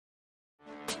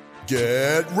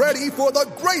Get ready for the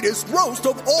greatest roast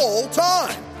of all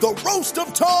time, the Roast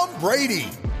of Tom Brady,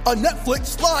 a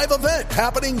Netflix live event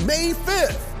happening May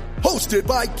 5th. Hosted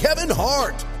by Kevin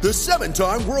Hart, the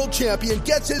 7-time world champion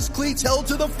gets his cleats held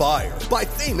to the fire by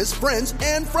famous friends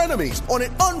and frenemies on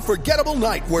an unforgettable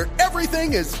night where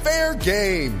everything is fair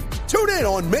game. Tune in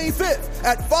on May 5th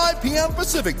at 5 p.m.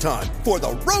 Pacific time for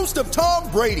the Roast of Tom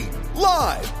Brady,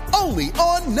 live only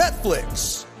on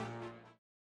Netflix.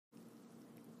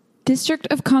 District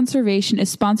of Conservation is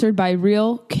sponsored by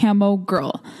Real Camo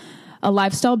Girl, a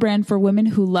lifestyle brand for women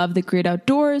who love the great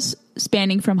outdoors,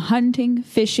 spanning from hunting,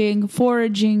 fishing,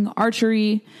 foraging,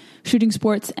 archery, shooting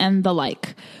sports, and the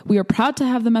like. We are proud to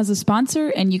have them as a sponsor,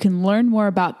 and you can learn more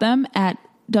about them at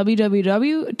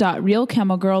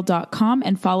www.realcamogirl.com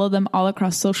and follow them all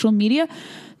across social media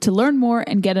to learn more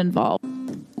and get involved.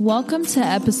 Welcome to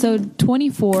episode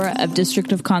 24 of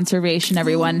District of Conservation,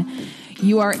 everyone.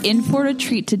 You are in for a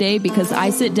treat today because I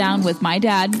sit down with my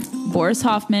dad, Boris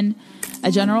Hoffman,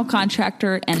 a general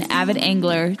contractor and avid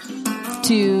angler,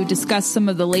 to discuss some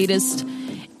of the latest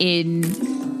in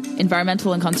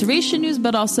environmental and conservation news,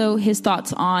 but also his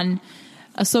thoughts on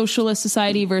a socialist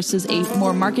society versus a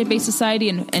more market-based society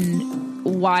and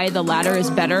why the latter is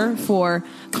better for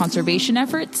conservation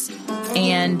efforts.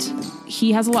 And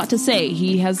he has a lot to say.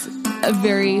 He has a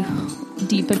very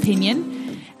deep opinion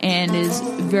and is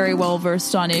very well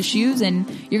versed on issues. And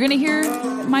you're going to hear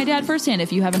my dad firsthand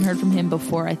if you haven't heard from him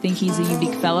before. I think he's a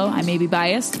unique fellow. I may be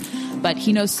biased, but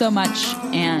he knows so much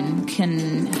and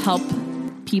can help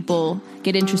people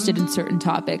get interested in certain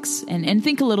topics and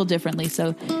think a little differently.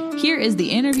 So here is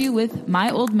the interview with my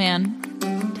old man.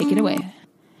 Take it away.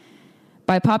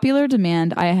 By popular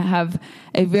demand, I have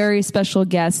a very special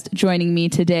guest joining me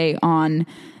today on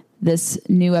this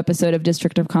new episode of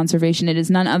District of Conservation. It is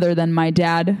none other than my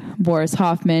dad, Boris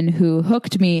Hoffman, who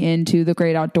hooked me into the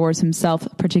great outdoors himself,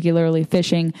 particularly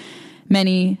fishing.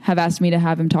 Many have asked me to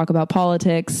have him talk about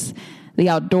politics, the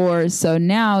outdoors. So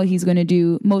now he's going to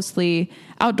do mostly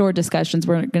outdoor discussions.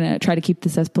 We're going to try to keep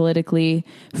this as politically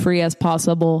free as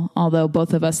possible, although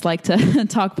both of us like to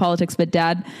talk politics. But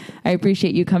Dad, I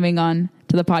appreciate you coming on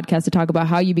to the podcast to talk about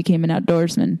how you became an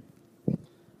outdoorsman.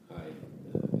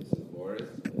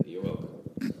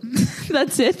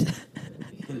 That's it.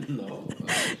 No.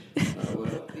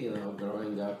 Well,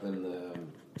 growing up in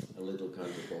a little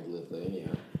country called Lithuania,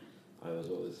 I was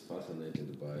always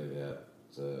fascinated by that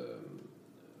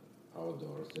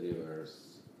outdoors,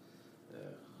 rivers,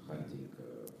 hunting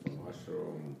for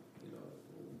mushroom,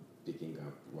 picking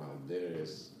up wild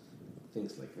berries,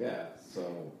 things like that.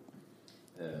 So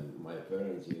my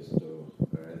parents used to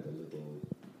rent a little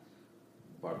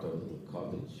part of a little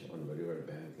cottage on the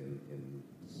riverbank in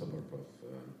suburb of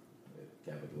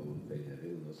capital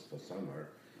Vilnius for summer,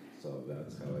 so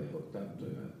that's how I hooked up to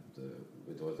it.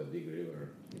 It was a big river.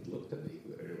 It looked a big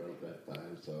river at that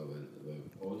time. So when the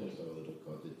owners of a little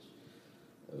cottage,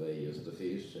 they used to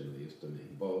fish and they used to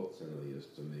make boats and they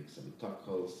used to make some tuck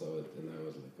holes. And I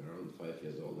was like around 5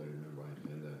 years old. I remember I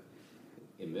kind of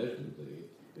immersed into it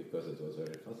because it was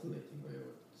very fascinating. They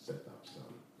would set up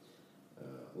some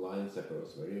lines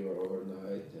across the river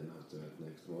overnight, and after that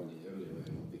next morning early we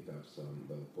would pick up some,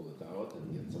 they'll pull it out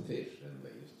and get some fish, and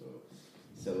they used to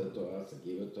sell it to us,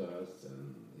 give it to us,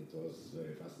 and it was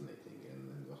very fascinating.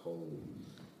 And the whole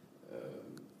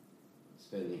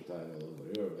spending time along the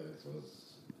riverbanks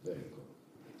was very cool.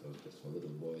 It was just for a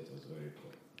little boy, it was very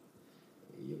cool.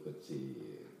 You could see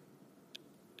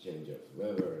change of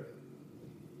weather,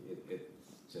 and it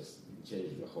just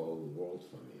changed the whole world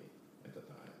for me at the time.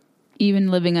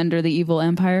 Even living under the evil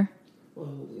empire? Well,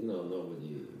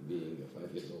 nobody, being a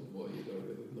 5-year-old boy, you don't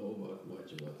really know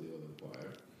much about the evil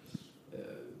empire.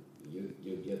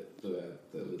 You get to that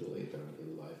a little later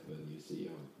in life when you see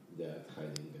your dad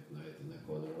hiding at night in a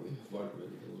corner of your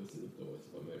apartment and listening to Voice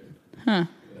of America. Huh.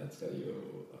 That's how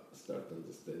you start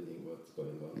understanding what's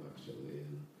going on actually,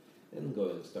 and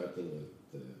starting with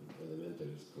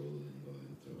elementary school and going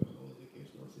through a whole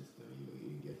educational system,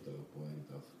 you get to a point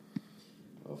of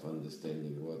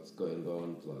understanding what's going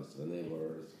on, plus the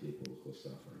neighbors, people who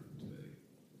suffered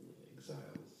exiles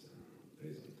and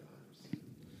prison times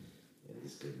and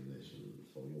discrimination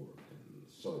for work and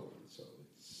so on. So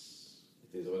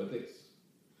it is what it is.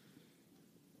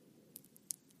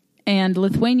 And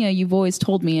Lithuania, you've always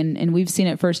told me, and we've seen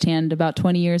it firsthand about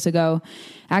 20 years ago,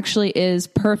 actually is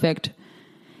perfect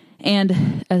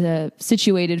and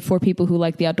situated for people who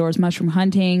like the outdoors, mushroom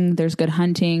hunting. There's good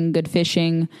hunting, good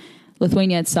fishing.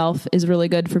 Lithuania itself is really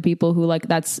good for people who like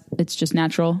it's just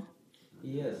natural.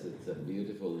 Yes, it's a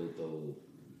beautiful little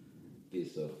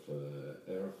piece of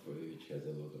earth which has a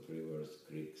lot of rivers,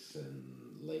 creeks, and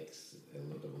lakes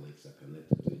lakes are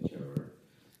connected to each other,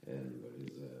 and there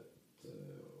is a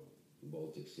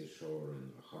Baltic Sea shore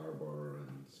and a harbor,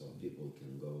 and so people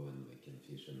can go and they can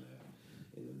fish in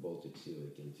the Baltic Sea.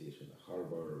 They can fish in the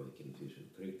harbor. They can fish in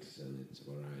creeks, and it's a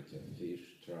variety of fish,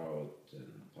 trout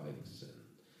and pikes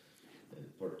and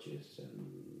perches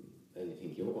and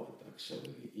anything you want.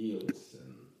 Actually, eels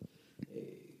and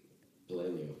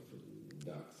plenty of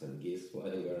ducks and geese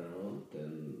flying around,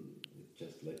 and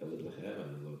just like a little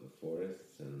heaven. A lot of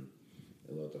forests and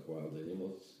a lot of wild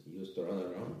animals used to run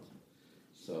around.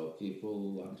 So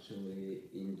people actually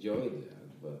enjoyed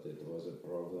that, but it was a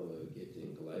problem of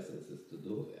getting licenses to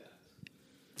do that.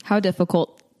 How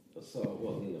difficult? So,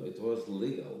 well, it was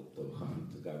legal to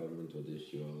hunt. The government would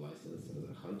issue a license as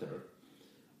a hunter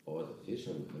or a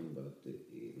fisherman, but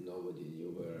nobody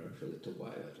knew where actually to buy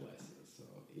that license. So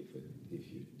if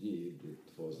you did, it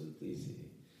wasn't easy,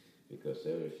 because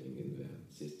everything in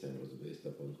that system was based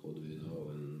upon who do you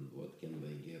know and what can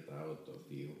they get out of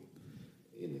you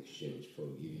in exchange for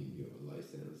giving you a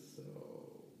license or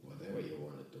whatever you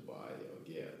wanted to buy or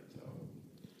get or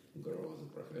grow as a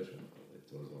professional. It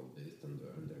was all based on the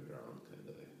underground kind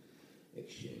of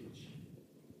exchange,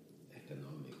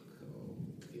 economic, or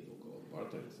people call it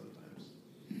bartering sometimes.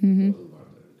 Mm-hmm. It wasn't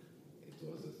bartering. It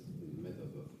was a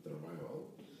method of survival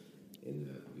in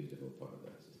that beautiful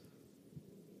paradise.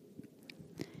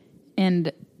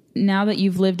 And now that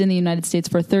you've lived in the United States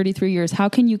for 33 years, how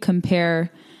can you compare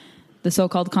the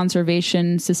so-called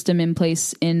conservation system in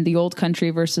place in the old country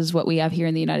versus what we have here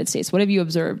in the United States? What have you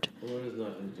observed? There is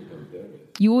nothing to compare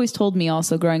it. You always told me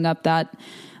also growing up that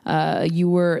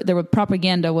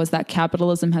propaganda was that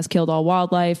capitalism has killed all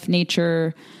wildlife,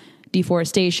 nature,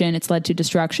 deforestation. It's led to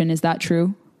destruction. Is that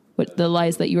true? What the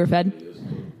lies that you were fed? We used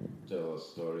to tell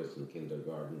stories in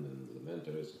kindergarten and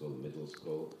elementary school, middle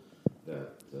school,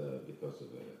 that because of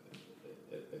the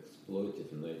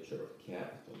exploitative nature of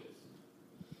capitalism,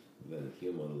 then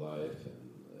human life and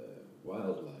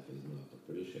wildlife is not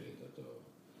appreciated or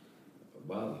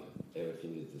valued.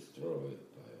 Everything is destroyed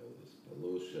by all this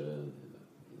pollution and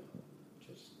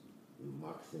just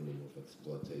maximum of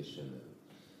exploitation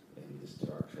and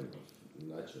destruction of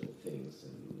natural things.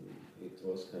 And it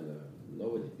was kind of,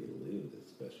 nobody believed,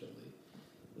 especially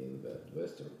in that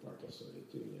western part of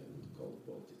Soviet Union called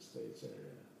Baltic States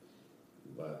area.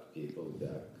 But people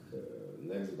back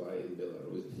next by in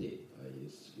Belarus did. I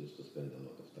used to spend a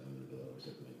lot of time in Belarus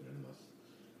at my grandma's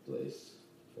place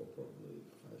for probably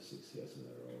 5-6 years in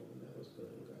a row when I was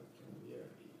growing up from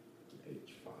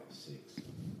age 5-6.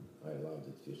 I loved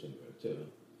it fishing there too,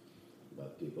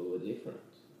 but people were different.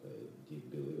 They did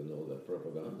believe in all that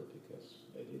propaganda because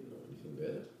they didn't know anything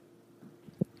better.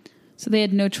 So they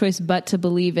had no choice but to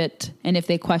believe it, and if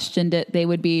they questioned it, they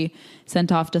would be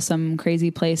sent off to some crazy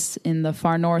place in the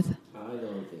far north. I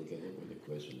don't think anybody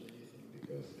questioned anything,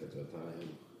 because at the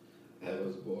time I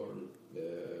was born,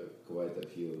 quite a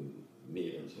few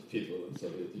millions of people in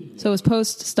Soviet Union. So it was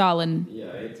post-Stalin, Yeah,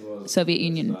 it was Soviet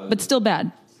Union, Stalin, but still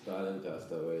bad. Stalin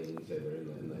passed away in February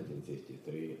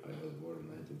 1953. I was born in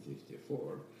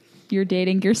 1954. You're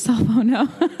dating yourself, oh no.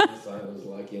 I was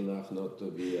lucky enough not to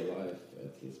be alive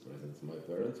at his presence. My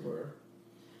parents were.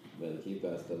 When he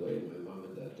passed away, my mom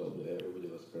and dad told me everybody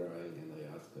was crying, and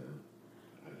I asked them,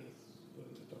 I guess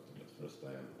when they talked about the first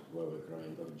time, were we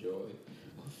crying of joy,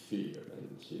 of fear?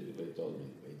 And they told me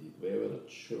they were not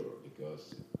sure,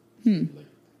 because it seemed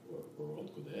like the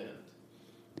world could end.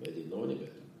 They didn't know any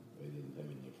better. They didn't have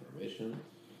any information.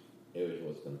 Everything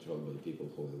was controlled by people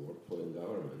who worked for the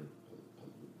government,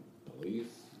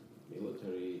 police,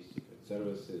 military, secret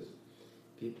services.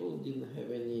 People didn't have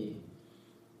any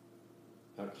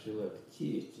actual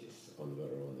activities on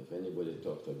their own. If anybody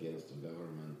talked against the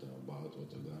government or about what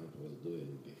the government was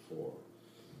doing before,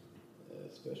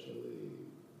 especially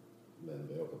when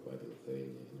they occupied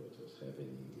Lithuania and what was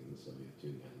happening in the Soviet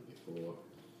Union before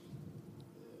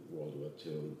World War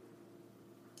II,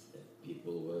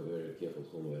 people were very careful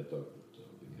whom they were talking to,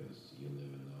 because you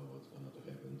never know what's going to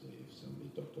happen to you. If somebody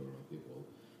talk to wrong people,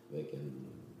 they can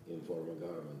inform a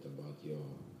government about your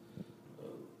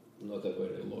not a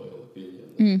very loyal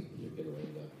opinion. You can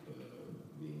end up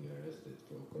being arrested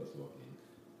for crosswalking,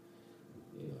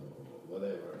 or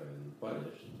whatever, and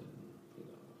punished. And,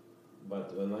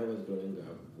 But when I was growing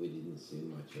up, we didn't see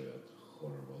much of that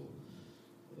horrible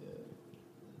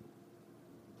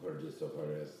purges of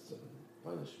arrests and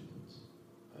punishments.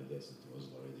 I guess it was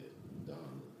already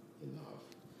done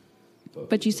enough.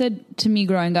 But you said to me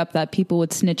growing up that people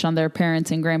would snitch on their parents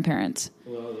and grandparents.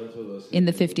 Well, that's what was in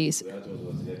the 50s. That was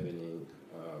what was happening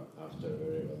after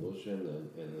the revolution,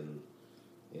 and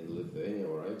in Lithuania,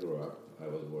 where I grew up. I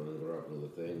was born and grew up in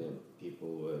Lithuania.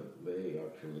 People they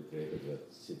actually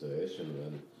situation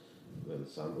when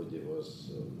somebody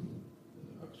was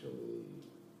actually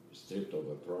stripped of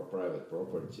a private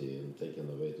property and taken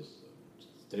away to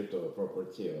stripped of a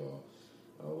property, or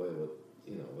they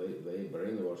would, they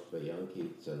brainwashed the young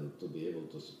kids, and to be able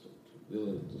to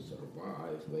willing to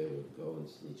survive, they would go and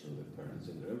snitch on their parents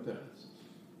and grandparents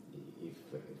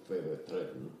if they were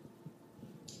threatened.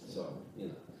 So,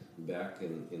 back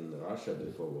in Russia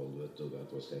before World War II,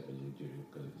 that was happening during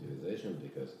collectivization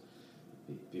because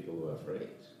people were afraid.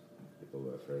 People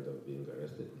were afraid of being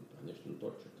arrested and punished and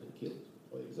tortured and killed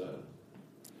or exiled.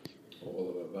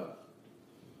 All of that.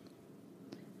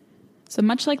 So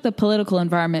much like the political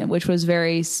environment, which was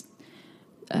very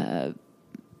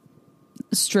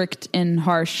strict and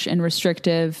harsh and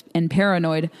restrictive and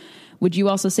paranoid, would you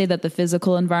also say that the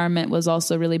physical environment was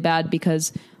also really bad?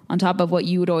 Because on top of what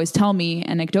you would always tell me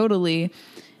anecdotally,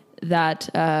 that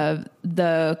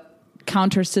the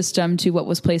counter system to what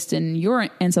was placed in your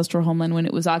ancestral homeland when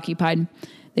it was occupied,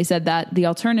 they said that the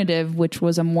alternative, which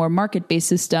was a more market-based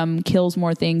system, kills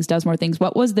more things, does more things.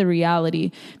 What was the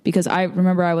reality? Because I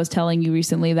remember I was telling you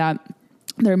recently that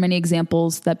there are many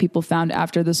examples that people found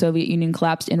after the Soviet Union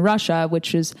collapsed in Russia,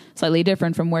 which is slightly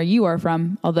different from where you are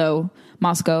from, although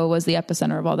Moscow was the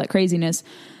epicenter of all that craziness,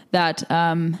 that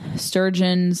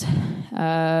sturgeons,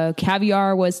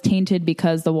 caviar was tainted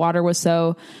because the water was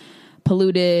so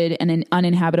polluted and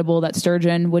uninhabitable that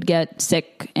sturgeon would get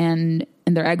sick and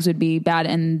their eggs would be bad.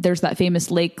 And there's that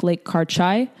famous Lake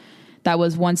Karchay, that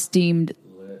was once deemed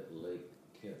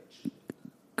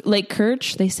Lake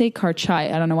Kerch. They say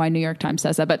Karchay. I don't know why New York Times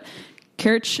says that, but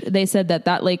Kerch, they said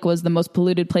that lake was the most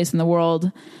polluted place in the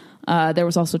world. There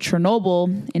was also Chernobyl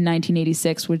in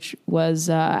 1986, which was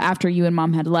after you and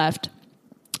Mom had left.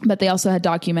 But they also had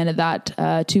documented that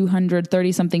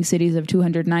 230-something cities of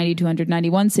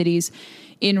 291 cities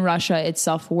in Russia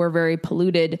itself were very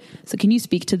polluted. So can you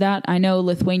speak to that? I know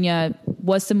Lithuania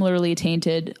was similarly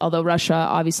tainted, although Russia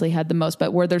obviously had the most.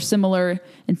 But were there similar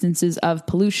instances of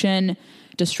pollution,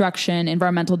 destruction,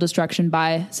 environmental destruction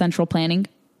by central planning?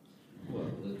 Well,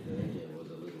 Lithuania was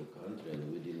a little country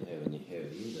and we didn't have any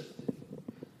heavy industry.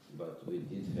 But we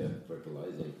did have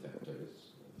fertilizing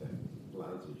factories,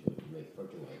 plants which would make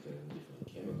fertilizer and different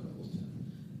chemicals.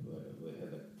 We had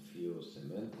a few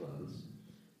cement plants.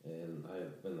 And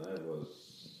when I was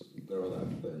growing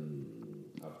up and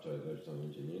after I graduated from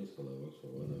engineering school, I worked for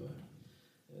one of the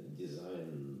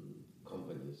design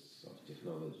companies of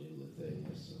technology in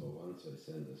Lithuania. So once they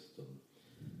sent us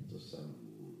to some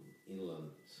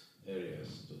inland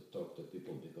areas to talk to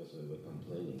people because they were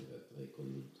complaining that they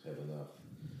couldn't have enough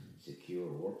secure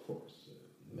workforce,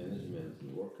 management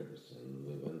and workers. And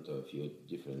we went to a few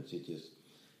different cities.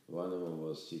 One of them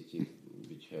was a city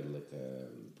which had like a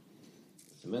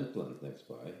cement plant next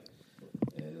by,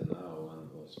 and another one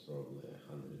was probably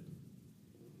 100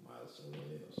 miles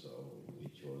away or so,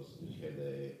 which had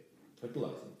a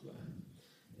fertilizing plant.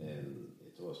 And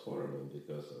it was horrible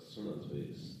because as soon as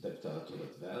we stepped out to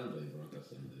that van, they brought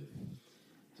us in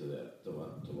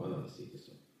to one of the cities,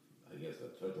 I guess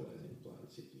that fertilizing plant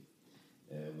city.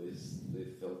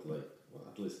 We felt like, well,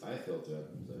 at least I felt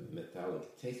that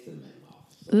metallic taste in my mouth.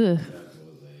 So that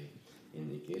was a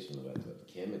indication of that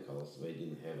chemicals, they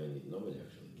didn't have any, nobody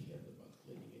actually cared about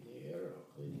cleaning any air or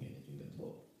cleaning anything at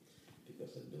all.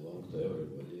 Because it belongs to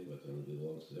everybody, but when it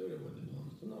belongs to everybody, it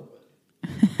belongs to nobody.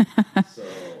 So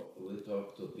we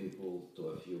talked to people,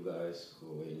 to a few guys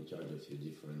who were in charge of a few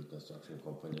different construction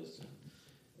companies.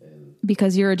 And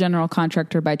because you're a general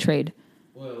contractor by trade.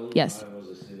 Well, yes. I am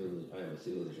a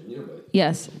civil engineer by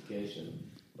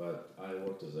education, but I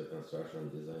worked as a construction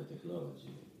design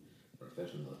technology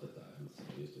professional at the time, so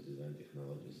I used to design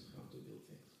technologies, how to build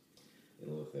things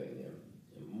in Lithuania,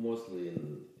 mostly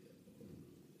in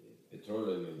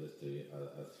petroleum industry,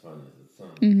 as funny as it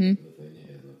sounds. Lithuania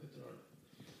has no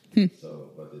petroleum. So,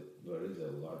 but there is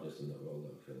the largest in the world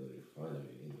actually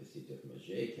refinery in the city of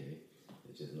Mažeikiai,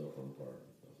 which is northern part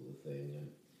of Lithuania,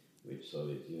 which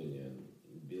Soviet Union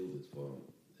built it for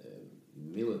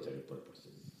military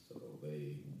purposes. So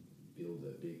they built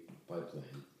a big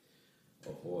pipeline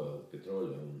of oil,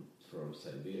 petroleum from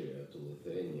Siberia to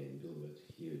Lithuania and built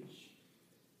a huge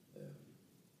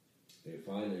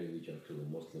refinery, which actually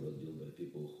mostly was built by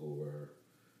people who were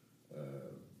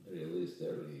released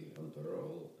early on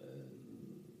parole, and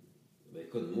they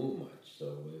couldn't move much,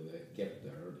 so they were kept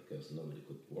there because nobody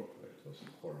could work there. It was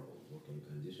a horrible working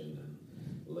condition. And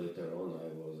later on, I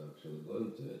was actually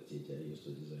going to TT. I used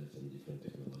to design some different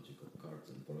technological cards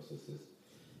and processes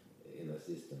in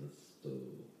assistance to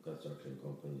construction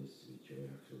companies which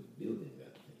were actually building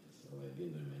that thing. So I've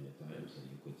been there many times, and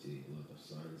you could see a lot of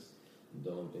signs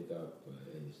don't pick up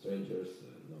any strangers,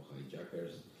 no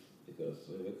hijackers, because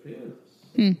we were criminals.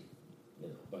 Mm. You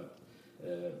know, but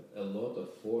a lot of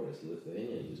forests,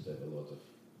 Lithuania used to have a lot of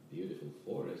beautiful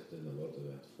forest, and a lot of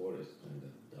that forest kind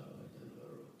of died on the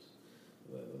road.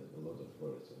 A lot of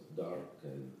forest was dark,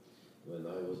 and when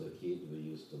I was a kid, we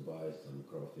used to buy some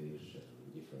crawfish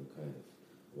and different kind of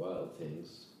wild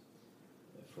things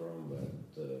from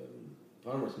that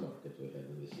farmers market we had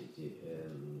in the city,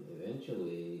 and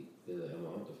eventually the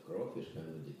amount of crawfish kind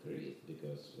of decreased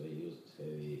because we used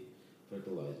heavy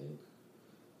fertilizing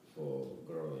for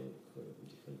growing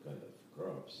different kind of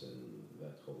crops, and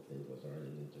that whole thing was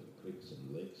running into the creeks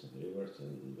and lakes and rivers,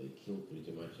 and they killed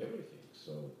pretty much everything.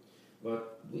 So,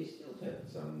 but we still had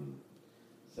some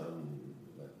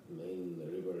main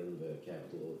river in the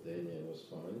capital of Lithuania was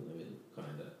fine. I mean,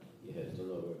 kinda. You had to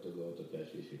know where to go to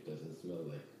catch fish. It doesn't smell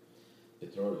like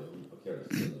petroleum or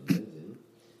kerosene or benzene,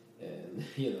 and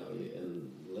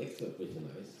and lakes are pretty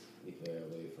nice if they're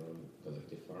away from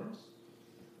collective farms.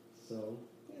 So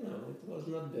it was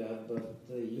not bad, but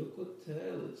you could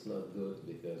tell it's not good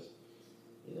because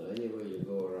anywhere you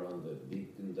go around the big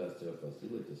industrial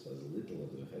facilities, as little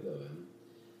as we had of them,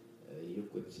 you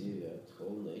could see that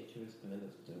whole nature is kind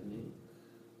of turning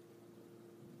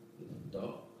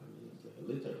dark. I mean,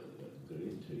 literally, that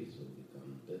green trees will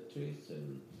become dead trees,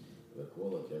 and the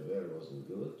quality of air wasn't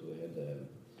good. We had an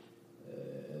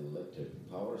electric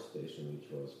power station which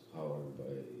was powered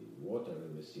by water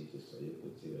in the city, so you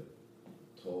could see that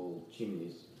tall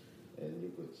chimneys, and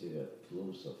you could see that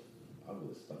plumes of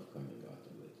ugly stuff coming out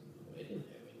of it. I didn't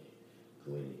have any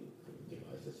cleaning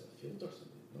devices or filters,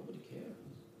 and nobody cared.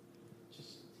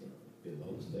 Just it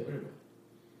belongs to everyone.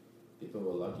 People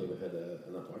were lucky we had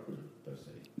an apartment per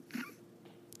se.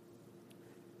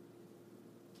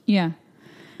 Yeah.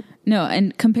 No,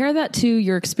 and compare that to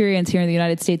your experience here in the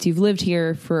United States. You've lived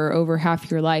here for over half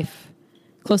your life,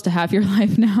 close to half your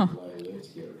life now. I lived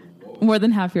here More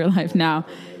than half your life now.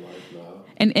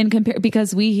 And compare,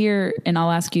 because we hear, and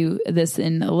I'll ask you this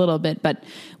in a little bit, but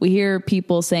we hear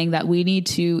people saying that we need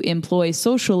to employ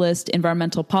socialist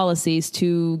environmental policies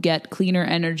to get cleaner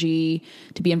energy,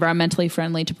 to be environmentally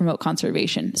friendly, to promote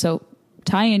conservation. So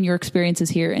tie in your experiences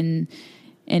here, and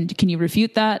can you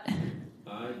refute that?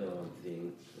 I don't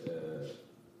think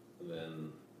when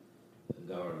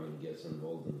the government gets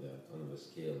involved in that on the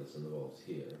scale it's involved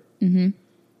here,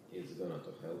 it's going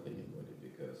to help anybody,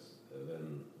 because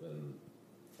when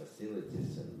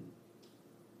facilities and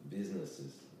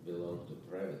businesses belong to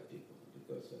private people,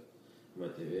 because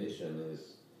motivation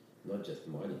is not just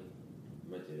money.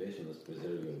 Motivation is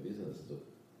preserve your business to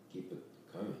keep it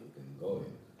coming and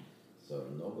going. So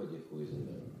nobody who is in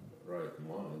their right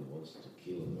mind wants to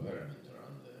kill environment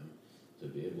around them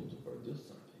to be able to produce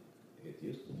something. It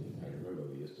used to be. I remember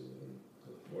we used to live in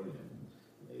California.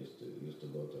 I used to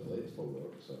go to LA for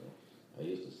work, so I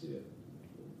used to see a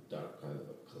dark kind of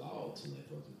a clouds, and I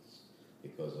thought it's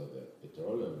because of the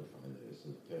petroleum refineries,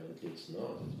 and apparently it's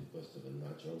not. It's because of the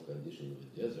natural condition of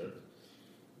the desert.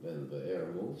 When the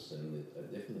air moves, and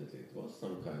definitely it was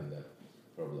some kind of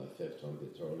probably effect on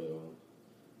petroleum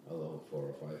along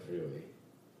 405 freeway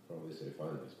from these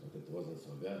refineries, but it wasn't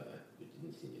so bad. We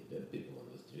didn't see any dead people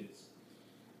on the streets.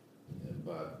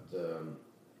 But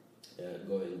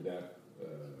going back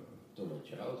to my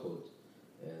childhood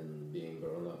and being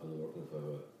grown up and working for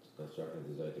the Construction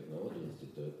Design Technology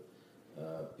Institute,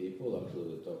 people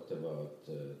actually talked about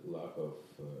lack of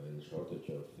and shortage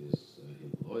of these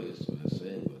employees. So they're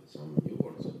saying that some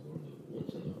newborns are born with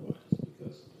wounds in their bodies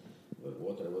because the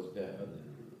water was bad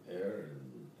and air,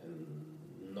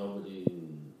 and nobody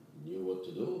knew what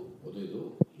to do. What do?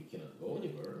 You cannot go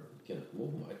anywhere. You cannot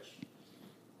move much.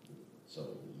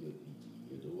 So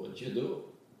you do what you do.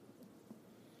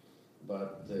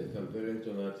 But comparing to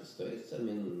the United States, I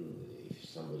mean, if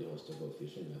somebody wants to go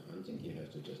fishing or hunting, you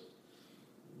have to just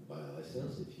buy a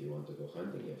license. If you want to go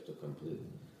hunting, you have to complete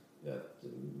that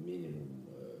minimum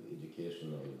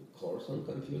educational course on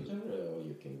computer, or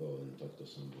you can go and talk to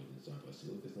somebody in some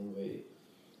facilities, and they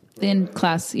In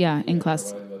class. provide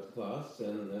that class,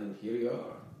 and here you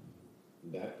are.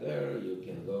 Back there, you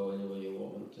can go anywhere you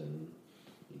want, and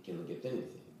you can get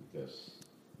anything, because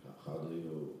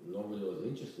nobody was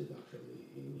interested actually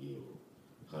in you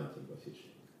hunting or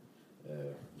fishing.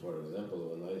 For example,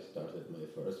 when I started my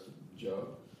first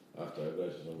job after I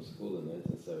graduated from school in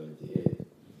 1978,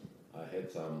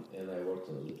 I worked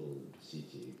in a little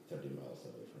city 30 miles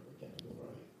away from the capital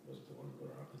where I was born,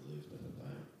 grew up, and lived at the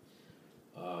time.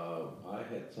 I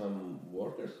had some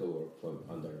workers who worked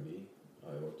under me.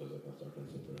 I worked as a construction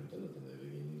superintendent in the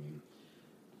beginning,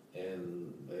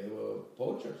 and they were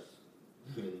poachers.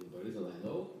 I mean, the reason I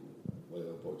know, we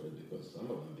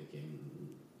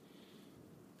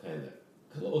kind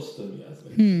of close to me, as we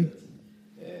said.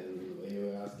 And they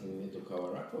were asking me to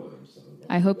cover up for him. So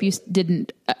I hope you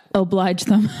didn't oblige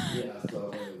them. yeah,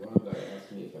 so one guy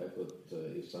asked me if I could,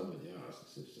 if somebody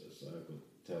asks, so I could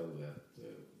tell that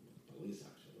police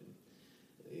actually.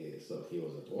 So he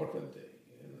was at work that day,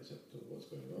 and I said, what's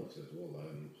going on? He said, well,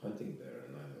 I'm hunting there,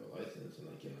 and I have a license, and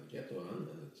I cannot get one,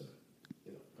 and it's a,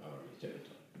 government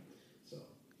territory. So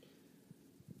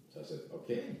I said,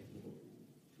 okay,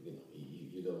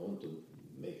 you don't want to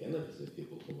make enemies with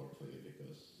people who work for you,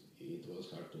 because it was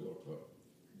hard to work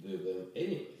with them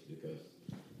anyways, because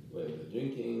we were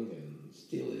drinking and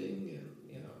stealing,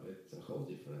 and it's a whole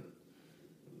different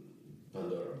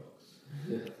Pandora box.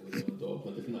 We don't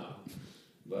open it now,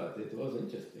 but it was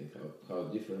interesting how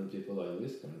different people are in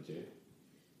this country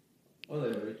on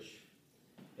average,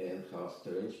 and how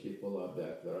strange people are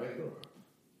back where I grew up.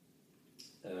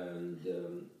 And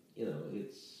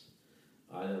it's,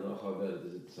 I don't know how bad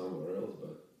is it somewhere else,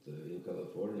 but in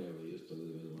California we used to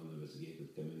live in one of these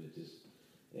gated communities.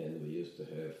 And we used to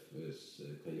have this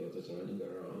coyotes running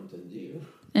around and deer.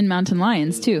 And mountain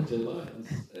lions, too. Mountain lions.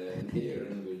 And here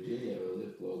in Virginia, we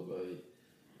live close by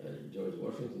George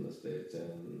Washington Estate.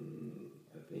 And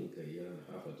I think a year and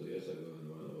a half or 2 years ago, in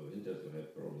one of the winters, we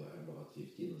had probably about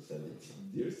 15 or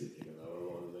 17 deer sitting in our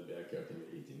lawn in the backyard and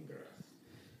eating grass.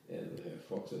 And we have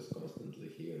foxes constantly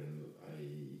here. And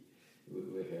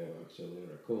we have actually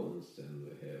raccoons, and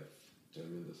we have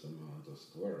tremendous amount of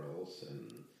squirrels,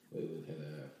 and we even had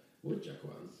a woodchuck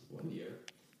once, 1 year.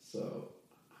 So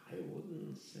I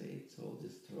wouldn't say it's all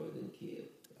destroyed and killed.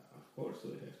 Of course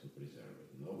we have to preserve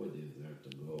it. Nobody is there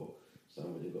to go.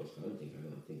 Somebody goes hunting. I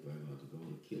don't think we're going to go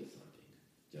and kill something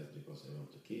just because I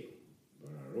want to kill.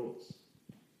 There are rules.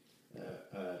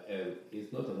 And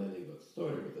it's not an anecdote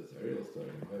story, but it's a real story.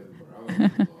 My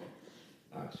brother-in-law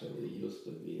actually used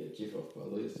to be a chief of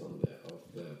police of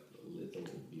that little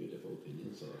beautiful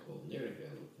peninsula called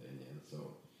Nerihel. And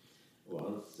so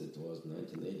once it was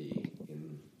 1980, I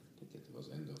think it was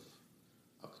end of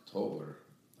October,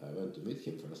 I went to meet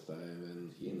him first time,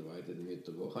 and he invited me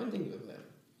to go hunting with them.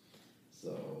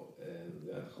 So, and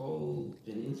that whole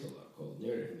peninsula called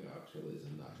Nerihel actually is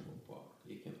a national park.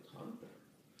 You can hunt there.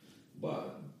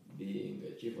 But being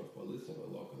a chief of police of a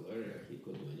local area, he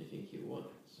could do anything he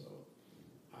wanted. So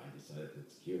I decided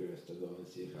it's curious to go and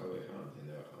see how we hunt. I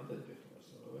never hunted before.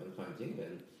 So I went hunting,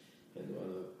 and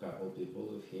a couple people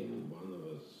with him. One of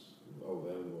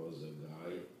them was a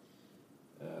guy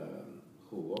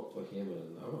who worked for him,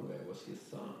 and another guy was his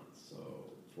son. So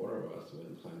 4 of us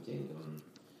went hunting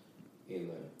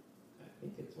I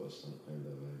think it was some kind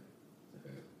of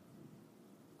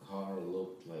a car,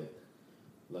 looked like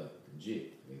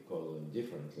Jeep. We call them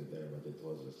differently there, but it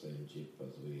was the same Jeep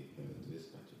as we have in this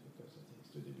country, because I think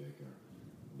Studebaker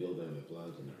built them a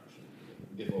plant in Russia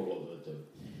before World War II.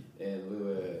 And we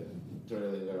were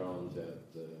trailing around that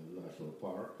national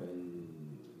park, and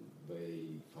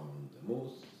they found a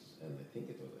moose, and I think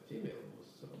it was a female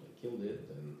moose, so they killed it,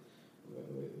 and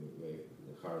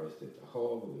we harvested a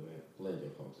hog. We had plenty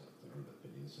of hogs out there on the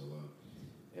peninsula,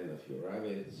 and a few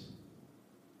rabbits.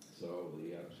 So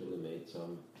we actually made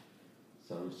some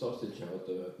sausage out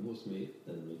of that moose meat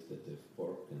and mixed it with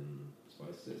pork and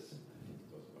spices, and I think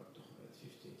it was about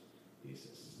 250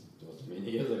 pieces. It was many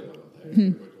years ago, but I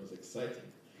remember it was exciting.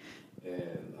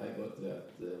 And I got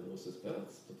that moose's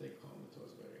pelts to take home. It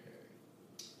was very heavy.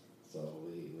 So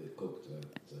we cooked that.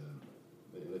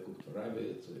 We cooked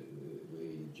rabbits. We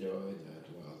enjoyed that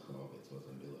wild hog. It was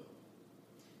unbelievable.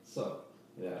 So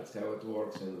that's how it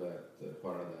works in that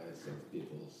paradise of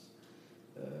people's.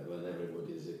 When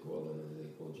everybody is equal and is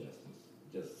equal justice.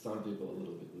 Just some people a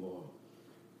little bit more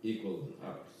equal than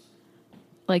others.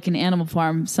 Like in Animal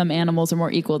Farm, some animals are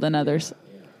more equal than others.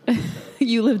 Yeah.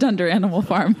 You lived under Animal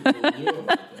Farm. Well,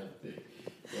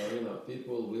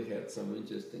 people, we had some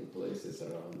interesting places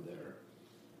around there.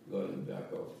 Going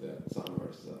back of that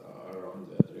summers around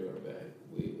that riverbank,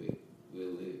 we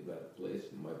lived that place.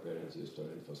 My parents used to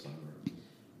rent for summer.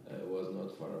 It was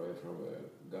not far away from where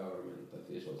government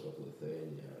officials of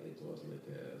Lithuania. It was like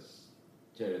a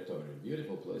territory,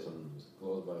 beautiful place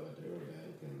close by that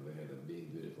riverbank, and we had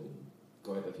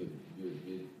quite a few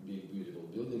big, beautiful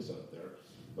buildings out there.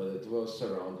 But it was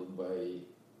surrounded by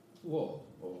wall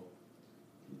or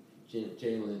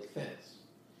chain link fence.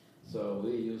 So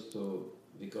we used to,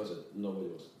 because nobody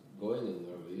was going in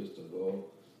there,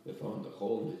 we found a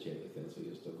hole in the chain link fence. We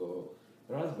used to go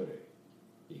raspberry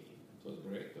picking. It was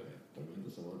great to have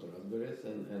tremendous amount of raspberries,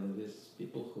 and these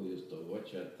people who used to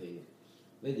watch that thing,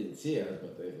 they didn't see us,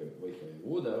 but if they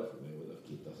would have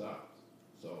kicked us out.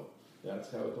 So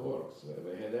that's how it works.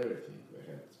 We had everything. We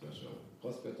had special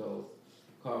hospitals,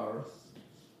 cars,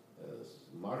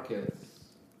 markets,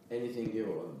 anything you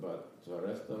want, but the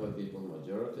rest of the people,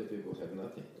 majority of people have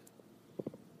nothing.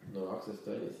 No access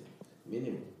to anything,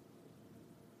 minimum.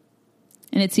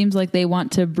 And it seems like they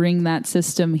want to bring that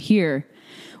system here.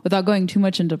 Without going too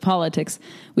much into politics,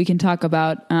 we can talk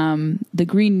about the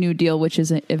Green New Deal, which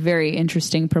is a very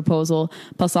interesting proposal,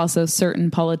 plus also certain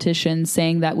politicians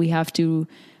saying that we have to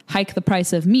hike the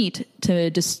price of meat to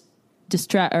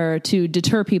to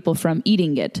deter people from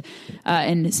eating it.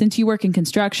 And since you work in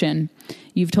construction,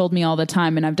 you've told me all the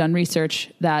time, and I've done research,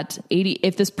 that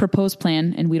if this proposed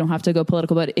plan, and we don't have to go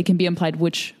political, but it can be implied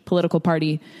which political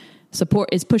party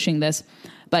is pushing this.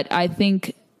 But I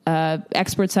think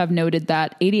experts have noted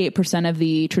that 88% of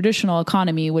the traditional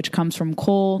economy, which comes from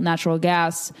coal, natural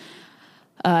gas,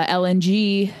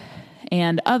 LNG,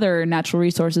 and other natural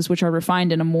resources, which are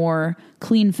refined in a more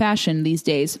clean fashion these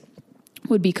days,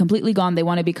 would be completely gone. They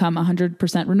want to become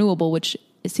 100% renewable, which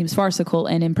seems farcical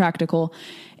and impractical.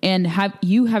 And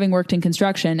having worked in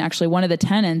construction, actually one of the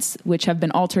tenets, which have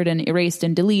been altered and erased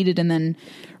and deleted and then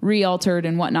re-altered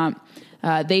and whatnot,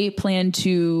 they plan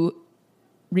to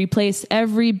replace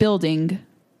every building.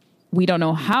 We don't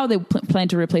know how they plan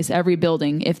to replace every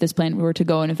building if this plan were to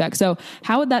go in effect. So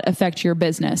how would that affect your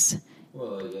business?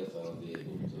 Well, I guess I'll be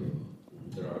able to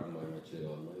drag my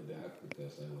material on my back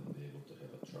because I won't be able to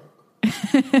have a truck.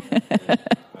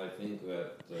 I think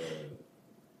that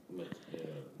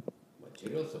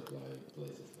material supply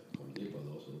places like Home Depot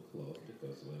also close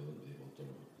because they won't be able to,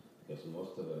 because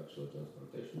most of the actual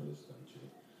transportation in this country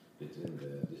between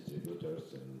the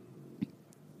distributors and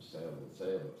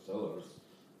sellers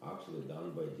actually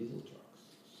done by diesel trucks.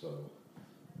 So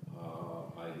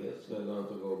I guess we're going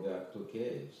to go back to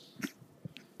caves.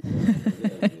 We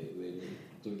need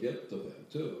to get to them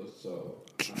too. So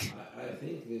I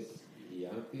think these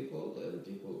young people and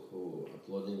people who are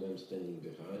applauding them standing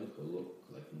behind, who look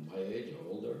like my age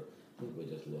or older, I think we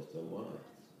just lost their minds.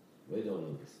 We don't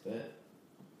understand.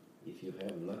 If you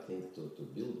have nothing to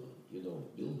build on, you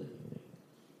don't build anything.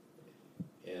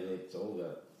 And it's all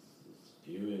that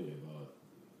spewing about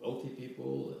wealthy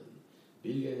people and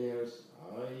billionaires.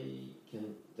 I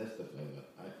can testify that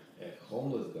a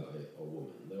homeless guy or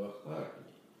woman never hired me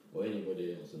or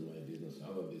anybody else in my business,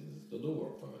 other businesses, to do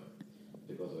work for them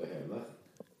because they have nothing.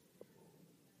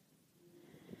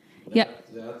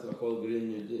 That's the whole Green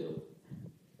New Deal.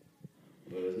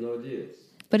 There is no deals.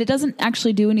 But it doesn't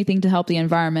actually do anything to help the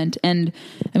environment. And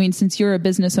I mean, since you're a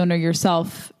business owner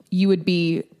yourself, you would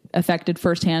be affected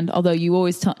firsthand, although you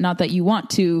always tell, not that you want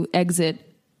to exit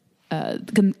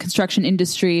the construction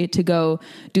industry to go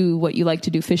do what you like to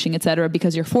do, fishing, etc.,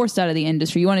 because you're forced out of the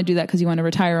industry. You want to do that because you want to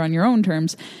retire on your own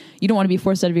terms. You don't want to be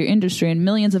forced out of your industry. And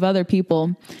millions of other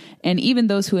people, and even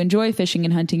those who enjoy fishing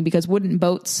and hunting, because wouldn't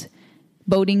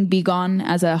boating be gone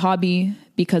as a hobby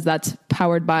because that's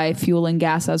powered by fuel and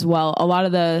gas as well? A lot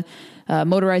of the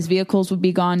motorized vehicles would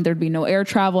be gone. There'd be no air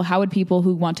travel. How would people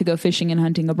who want to go fishing and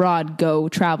hunting abroad go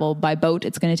travel by boat?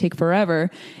 It's going to take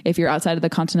forever if you're outside of the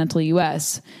continental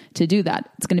U.S. to do that.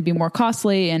 It's going to be more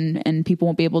costly and people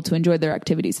won't be able to enjoy their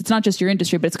activities. It's not just your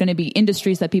industry, but it's going to be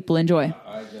industries that people enjoy.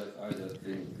 I just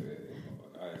think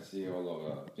I see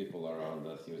all of the people around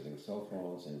us using cell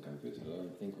phones and computers. I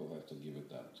don't think we'll have to give it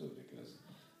that too, because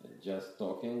just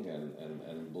talking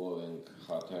and blowing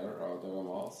hot air out of our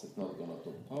mouths is not going to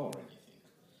power anything.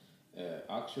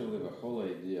 Actually, the whole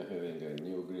idea of having a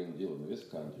new Green Deal in this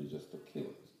country is just to kill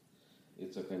it.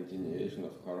 It's a continuation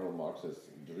of Karl Marx's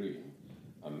dream.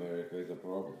 America is a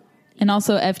problem. And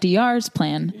also FDR's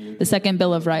plan, the Second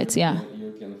Bill of Rights, yeah.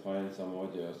 You can find some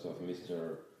audios of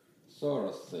Mr.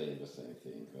 Soros saying the same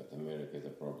thing, that America is a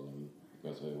problem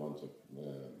because we want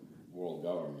a world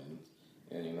government.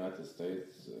 And the United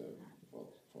States,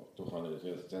 for 200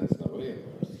 years, stands in the way of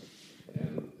ours.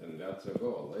 And that's a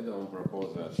goal. They don't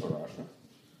propose that for Russia,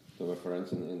 to the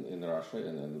friends in Russia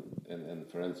and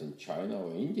friends in China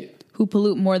or India. Who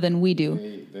pollute more than we do.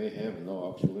 They have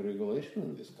no actual regulation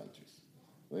in these countries.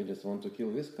 They just want to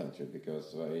kill this country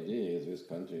because the idea is this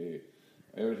country,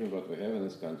 everything what we have in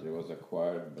this country was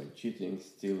acquired by cheating,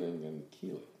 stealing, and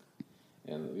killing.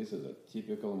 And this is a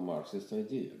typical Marxist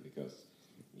idea because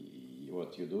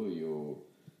what you do, you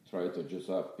try to juice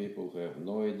up people who have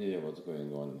no idea what's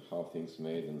going on, how things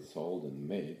made and sold and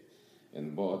made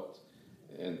and bought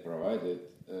and provided.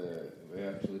 They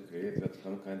actually create that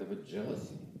some kind of a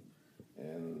jealousy.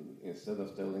 And instead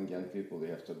of telling young people you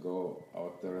have to go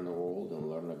out there in the world and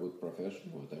learn a good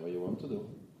profession, whatever you want to do,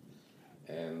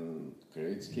 and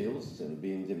create skills and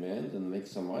be in demand and make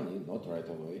some money, not right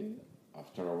away,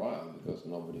 after a while, because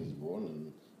nobody is born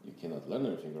and you cannot learn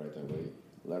everything right away.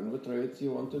 Learn the trades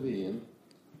you want to be in,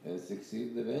 and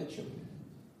succeed eventually.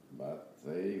 But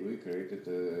we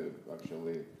created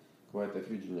actually quite a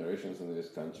few generations in this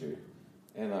country,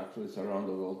 and actually it's around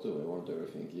the world too. I want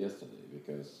everything yesterday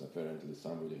because apparently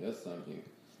somebody has something,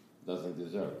 doesn't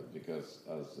deserve it. Because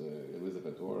as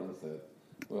Elizabeth Warren said,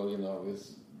 well,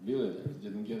 these billionaires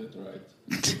didn't get it right.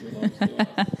 It belongs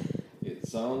to us. It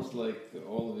sounds like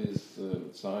all this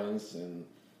science and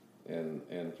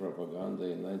propaganda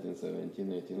in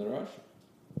 1917-18 in Russia.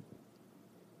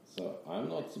 So I'm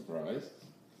not surprised.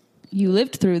 You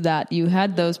lived through that. You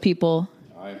had those people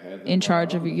in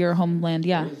charge of your homeland.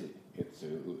 Yeah.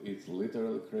 It's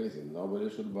literally crazy. Nobody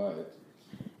should buy it.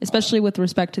 Especially with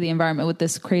respect to the environment with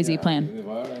this crazy plan. The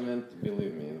environment,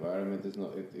 believe me, environment is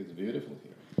not, it's beautiful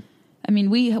here. I mean,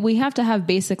 we have to have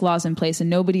basic laws in place, and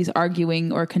nobody's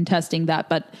arguing or contesting that.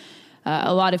 But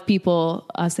a lot of people,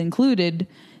 us included,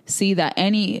 see that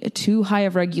any too high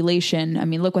of regulation. I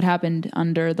mean, look what happened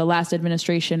under the last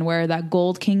administration, where that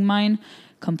Gold King mine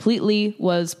completely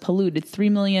was polluted. 3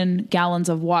 million gallons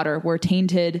of water were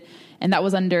tainted, and that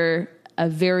was under a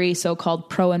very so-called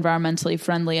pro-environmentally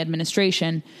friendly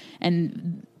administration.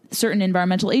 And certain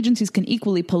environmental agencies can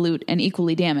equally pollute and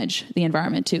equally damage the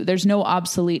environment too. There's no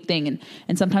obsolete thing.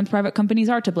 And sometimes private companies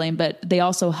are to blame, but they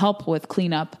also help with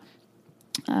cleanup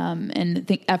and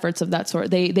efforts of that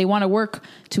sort. They want to work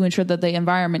to ensure that the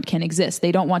environment can exist.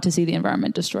 They don't want to see the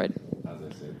environment destroyed. As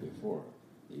I said before,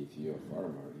 if you're a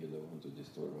farmer, you don't want to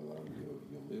destroy the land you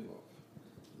live off.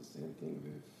 The same thing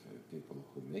with people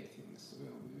who make things.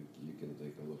 Well, you can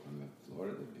take a look on the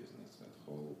Florida business, that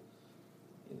whole,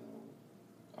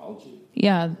 algae.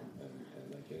 Yeah. And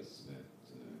I guess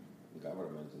that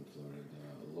government in Florida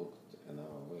looked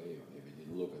another way, or maybe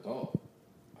didn't look at all.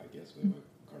 I guess we were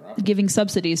corrupt. Giving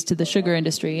subsidies to the sugar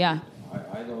industry, yeah.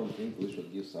 I don't think we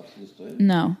should give subsidies to it.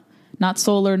 No. Not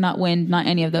solar, not wind, not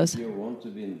any of those. If you want to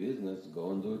be in business, go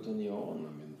and do it on your own.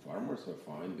 I mean, farmers were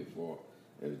fine before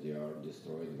FDR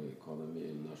destroyed the economy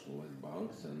and nationalized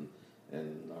banks and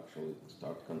actually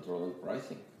start controlling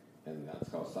pricing. And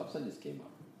that's how subsidies came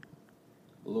up.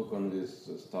 Look on these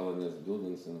Stalinist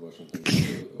buildings in Washington,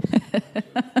 D.C.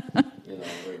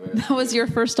 That was your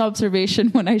first observation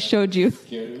when I showed you.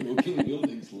 Scary-looking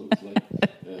buildings look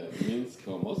like Minsk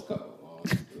or Moscow,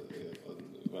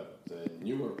 but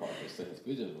newer part of St.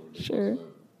 Petersburg. Sure.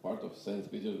 Part of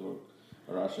St. Petersburg,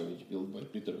 Russia, which built by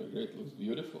Peter the Great, looks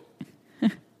beautiful.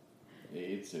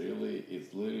 It's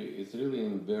really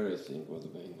embarrassing what's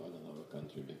going on in our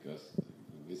country, because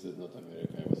this is not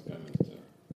America I was coming to.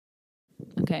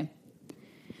 Okay.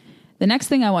 The next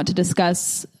thing I want to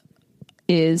discuss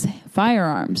is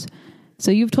firearms.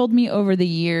 So you've told me over the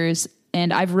years,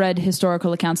 and I've read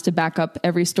historical accounts to back up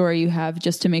every story you have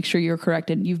just to make sure you're correct.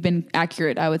 And you've been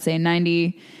accurate, I would say,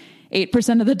 98%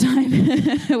 of the time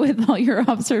with all your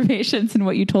observations and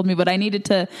what you told me. But I needed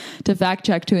to fact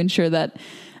check to ensure that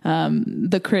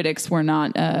the critics were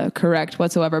not correct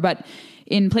whatsoever. But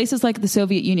in places like the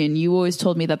Soviet Union, you always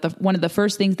told me that one of the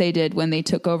first things they did when they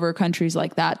took over countries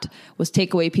like that was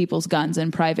take away people's guns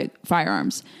and private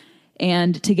firearms.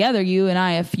 And together, you and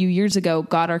I, a few years ago,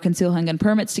 got our concealed handgun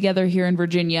permits together here in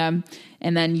Virginia.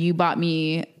 And then you bought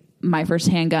me my first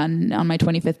handgun on my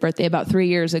 25th birthday about 3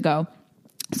 years ago.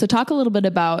 So talk a little bit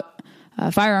about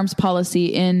firearms policy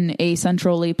in a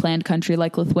centrally planned country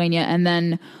like Lithuania. And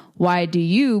then why do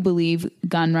you believe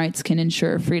gun rights can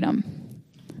ensure freedom?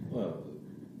 Well,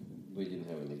 we didn't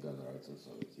have any gun rights in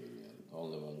Soviet Union.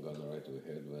 Only one gun right we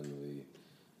had when we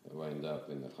wound up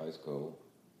in the high school.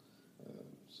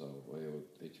 So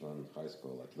each one high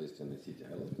school, at least in the city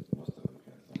I lived, most of them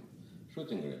had some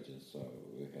shooting ranges. So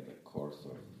we had a course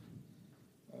of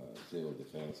civil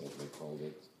defense, as they called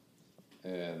it,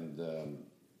 and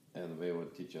they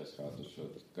would teach us how to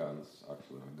shoot guns.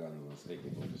 Actually, our gun was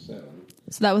AK-47.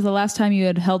 So that was the last time you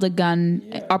had held a gun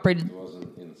operated it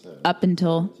wasn't in up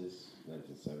until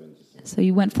 1970s. So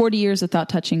you went 40 years without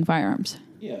touching firearms.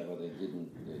 Yeah, but it didn't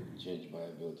change my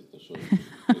ability to shoot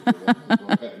with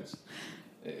my hands.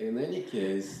 In any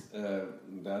case,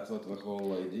 that's what the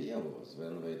whole idea was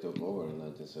when they took over in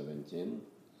 1917.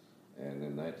 And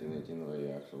in 1918,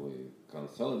 they actually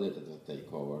consolidated the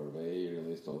takeover. They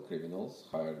released all criminals,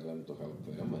 hired them to help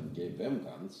them, and gave them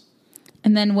guns.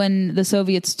 And then when the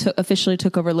Soviets officially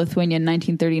took over Lithuania in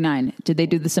 1939, did they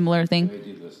do the similar thing? They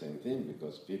did the same thing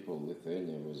because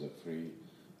Lithuania was a free,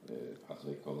 as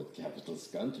they call it,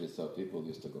 capitalist country. So people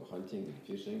used to go hunting and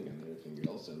fishing and everything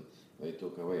else, and they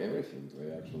took away everything.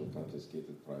 They actually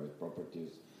confiscated private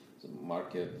properties,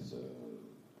 markets,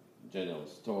 general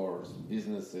stores,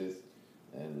 businesses,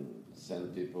 and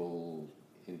sent people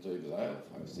into exile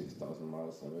 5,000-6,000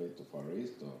 miles away to Far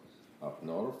East or up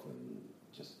north, and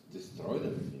just destroyed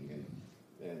everything,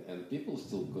 and people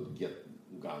still could get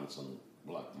guns on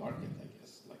black market, I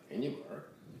guess, like anywhere,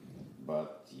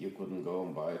 but you couldn't go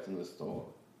and buy it in the store.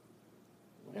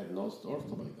 We had no stores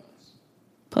to buy guns.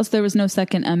 Plus, there was no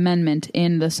Second Amendment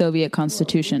in the Soviet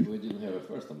Constitution. Well, we didn't have a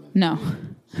First Amendment. No.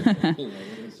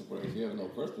 So, if you have no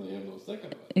First Amendment, you have no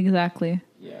Second Amendment. Exactly.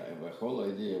 Yeah, and the whole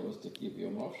idea was to keep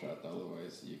your mouth shut,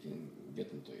 otherwise you can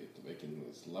get into it. They can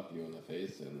slap you in the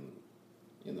face and,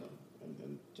 and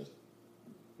then just...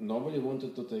 Nobody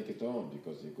wanted to take it on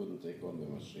because you couldn't take on the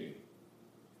machine.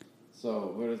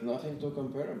 So there is nothing to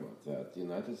compare about that. The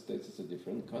United States is a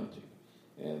different country.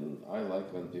 And I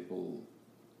like when people,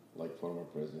 like former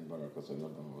President Barack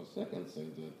Obama II, say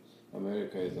that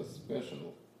America is as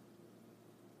special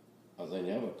as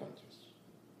any other countries.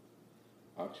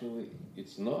 Actually,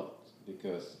 it's not,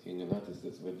 because in the United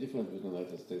States, the difference between the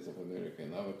United States of America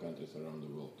and other countries around the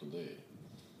world today,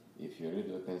 if you read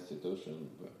the Constitution,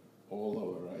 all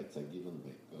our rights are given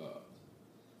by God.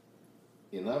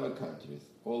 In other countries,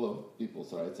 all of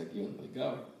people's rights are given by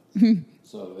government.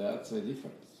 So that's the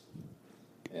difference.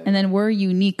 And then we're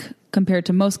unique compared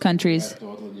to most countries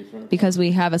totally different because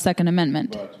we have a Second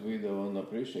Amendment. But we don't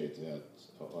appreciate that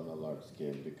on a large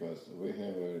scale because we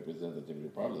have a representative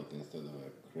republic instead of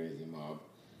a crazy mob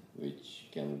which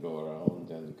can go around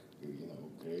and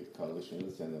create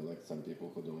coalitions and elect some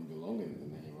people who don't belong in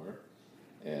anywhere.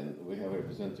 And we have a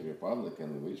representative republic,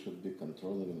 and we should be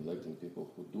controlling and electing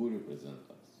people who do represent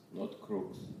us, not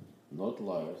crooks, not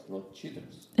liars, not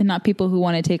cheaters. And not people who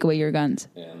want to take away your guns.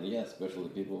 And yeah, especially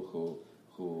people who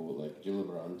like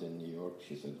Gillibrand in New York,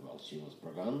 she said, well, she was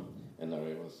pro-gun, and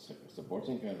NRA was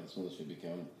supporting her, and as soon as she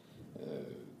became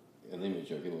an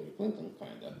image of Hillary Clinton,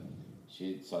 kind of,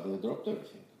 she suddenly dropped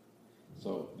everything.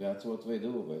 So that's what they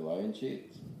do. They lie and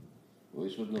cheat. We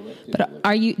shouldn't elect people.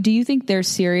 But do you think they're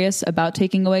serious about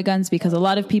taking away guns? Because a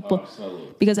lot of people,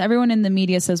 Absolutely. Because everyone in the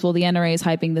media says, well, the NRA is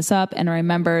hyping this up. NRA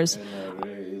members.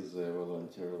 NRA is a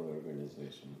voluntary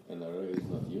organization. NRA is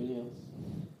not unions.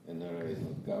 NRA is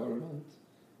not government.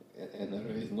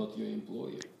 NRA is not your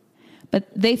employer. But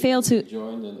they fail to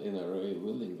join an NRA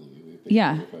willingly.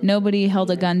 Yeah, nobody held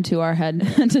a gun to our head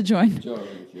to join.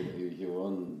 If you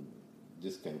want to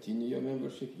discontinue your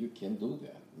membership, you can do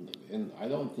that. And I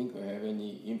don't think we have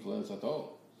any influence at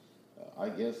all. I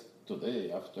guess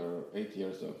today, after 8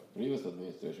 years of previous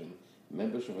administration,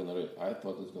 membership in NRA, I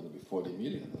thought it's going to be 40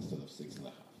 million instead of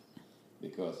 6.5.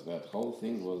 Because that whole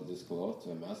thing was disclosed,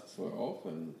 the masks were off,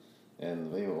 and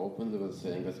they were openly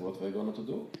saying that's what they're going to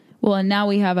do. Well, and now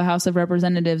we have a House of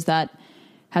Representatives that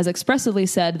has expressly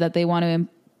said that they want to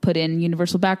put in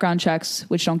universal background checks,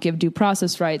 which don't give due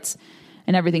process rights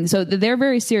and everything. So they're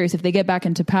very serious if they get back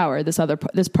into power, this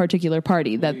particular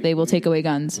party, that they will take away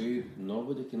guns.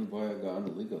 Nobody can buy a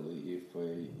gun legally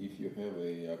if you have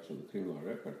a actual criminal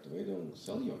record. They don't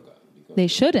sell your gun. Because they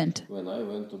shouldn't. When I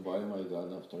went to buy my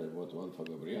gun after I bought one for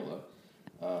Gabriela,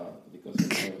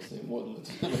 because I have the same model.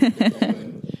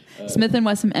 Smith &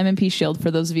 Wesson M&P Shield,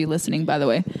 for those of you listening, by the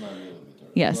way. 9mm.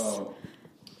 Yes. So,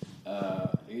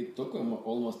 it took them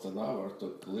almost an hour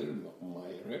to clear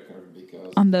my record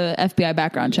because... On the FBI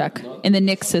background check, in the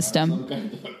NICS system. Some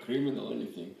kind of a criminal or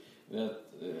anything. That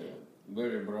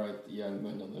very bright young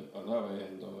man on the other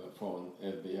end of the phone,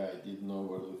 FBI, didn't know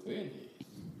where Lithuania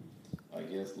is. I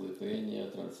guess Lithuania,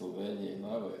 Transylvania, and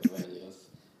other areas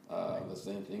are the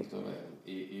same thing to them.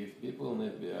 If people in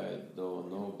FBI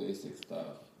don't know basic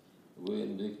stuff, we're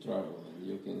in big trouble. And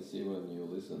you can see when you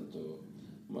listen to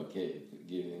McCabe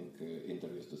giving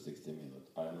interviews to 60 Minutes.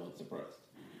 I'm not surprised.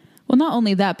 Well, not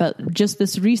only that, but just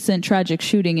this recent tragic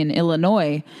shooting in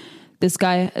Illinois, this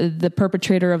guy, the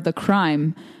perpetrator of the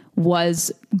crime,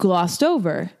 was glossed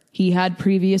over. He had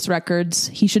previous records.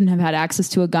 He shouldn't have had access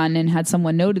to a gun, and had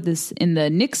someone noted this in the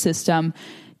NICS system,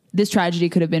 this tragedy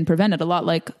could have been prevented. A lot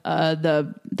like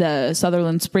the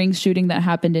Sutherland Springs shooting that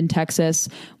happened in Texas,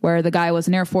 where the guy was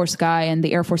an Air Force guy and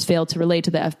the Air Force failed to relate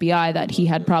to the FBI that he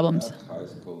had problems. At high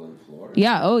school in Florida.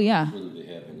 Yeah, oh yeah. It shouldn't be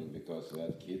happening because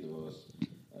that kid was,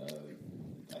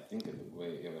 I think in a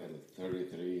way, he had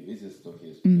 33 visits to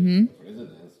his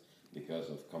residence because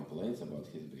of complaints about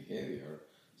his behavior.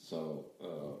 So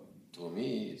to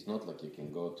me, it's not like you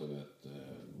can go to that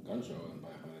gun show and buy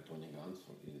 120 guns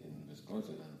in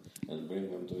Wisconsin and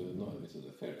bring them to Illinois. This is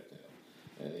a fairy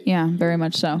tale. Yeah, very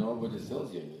much so. Nobody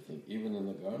sells you anything. Even in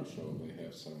the gun show,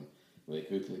 they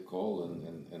quickly call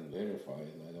and verify.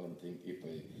 And I don't think if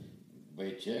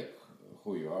they check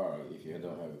who you are, if you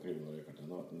don't have a criminal record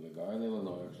or not. And the guy in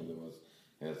Illinois actually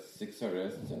has 6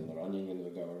 arrests and running in the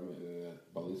government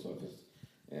police office.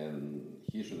 And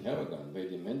he should have a gun. They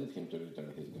demanded him to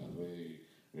return his gun. They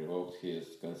revoked he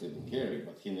is considered carry,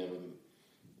 but he never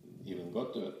even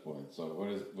got to that point. So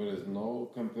there is no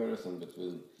comparison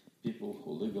between people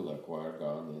who legally acquire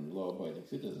gun and law-abiding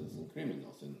citizens and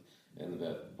criminals. And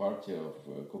that party of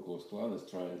Ku Klux Klan is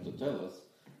trying to tell us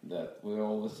that we're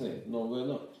all the same. No, we're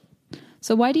not.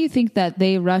 So why do you think that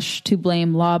they rush to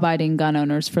blame law-abiding gun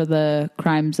owners for the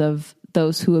crimes of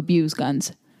those who abuse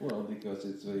guns? Well, because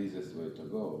it's the easiest way to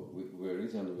go. The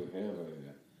reason we have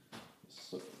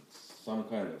some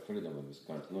kind of freedom in this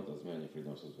country, not as many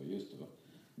freedoms as we used to,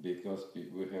 because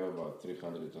we have about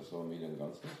 300 or so million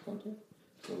guns in this country.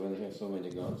 So when we have so many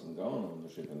guns and gun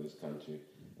ownership in this country,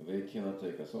 they cannot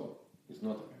take us all. It's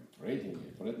not I'm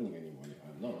threatening anybody,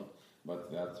 I'm not,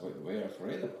 but that's why they're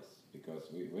afraid of us, because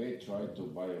we try to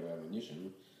buy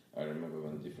ammunition. I remember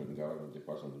when different government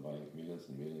departments were buying millions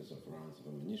and millions of rounds of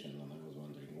ammunition, and I was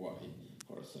wondering why.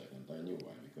 For a second, I knew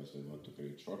why, because they want to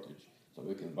create shortage, so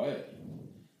we can buy it.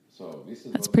 So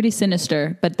that's pretty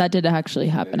sinister, but that did actually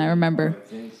happen. I remember. I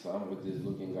think somebody is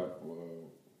looking up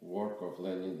work of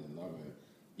Lenin and other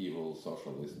evil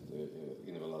socialists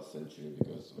in the last century,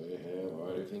 because they have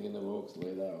everything in the books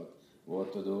laid out,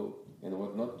 what to do and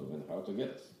what not to, and how to get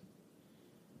us.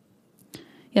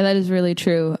 Yeah, that is really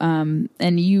true.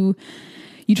 And you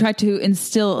try to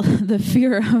instill the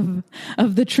fear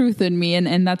of the truth in me,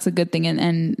 and that's a good thing.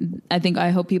 And I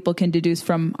hope people can deduce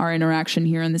from our interaction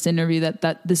here in this interview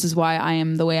that this is why I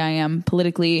am the way I am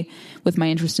politically with my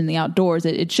interest in the outdoors.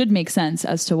 It should make sense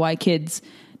as to why kids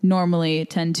normally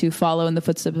tend to follow in the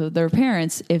footsteps of their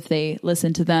parents if they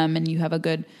listen to them and you have a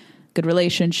good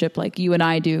relationship like you and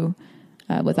I do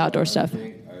with outdoor stuff. I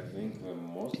think the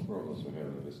most problems we have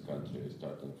in this country is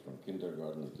starting from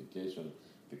kindergarten education,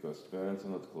 because parents are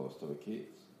not close to the kids.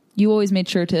 You always made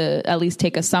sure to at least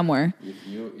take us somewhere. If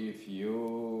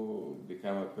you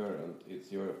become a parent,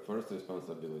 it's your first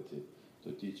responsibility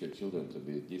to teach your children to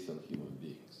be decent human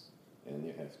beings, and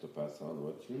you have to pass on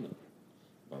what you know.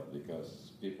 But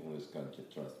because people in this country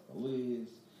trust police,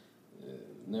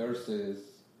 nurses,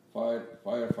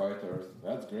 firefighters,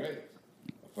 that's great.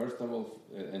 First of all,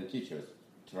 and teachers,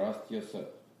 trust yourself.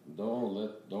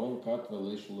 Don't cut the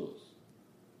leash loose.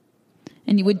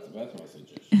 And That's my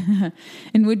suggestion.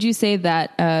 And would you say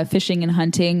that fishing and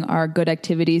hunting are good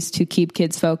activities to keep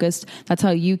kids focused? That's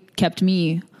how you kept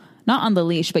me, not on the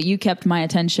leash, but you kept my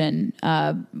attention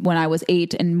when I was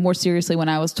 8, and more seriously when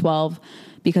I was 12,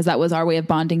 because that was our way of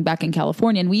bonding back in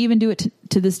California. And we even do it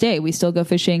to this day. We still go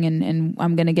fishing, and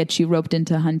I'm going to get you roped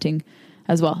into hunting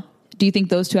as well. Do you think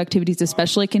those two activities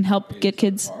especially can help get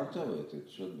kids? Part of it. It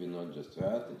should be not just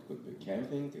that. It could be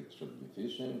camping. It should be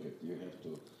fishing. You have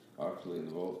to actually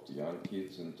involve young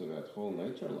kids into that whole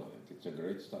nature life. It's a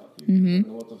great stuff. You learn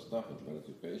a lot of stuff. It learns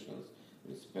you patience,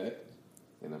 respect,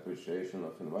 and appreciation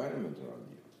of environment around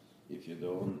you.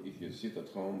 If you sit at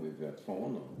home with that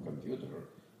phone or computer,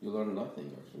 you learn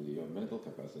nothing. Actually, your mental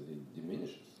capacity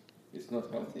diminishes. It's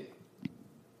not healthy.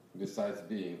 Besides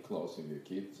being close with your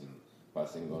kids and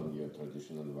passing on your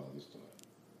traditional values to them.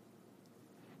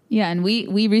 Yeah, and we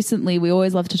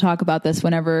always love to talk about this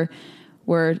whenever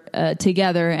we're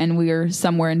together and we're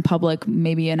somewhere in public,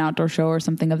 maybe an outdoor show or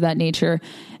something of that nature.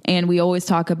 And we always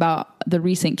talk about the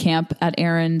recent camp at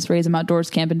Aaron's Raise 'em Outdoors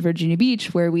camp in Virginia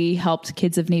Beach, where we helped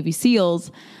kids of Navy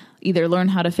SEALs either learn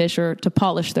how to fish or to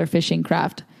polish their fishing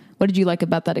craft. What did you like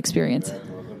about that experience? That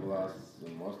was a blast.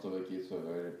 Most of the kids were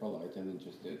very polite and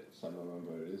interested. Some of them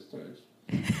were very strange.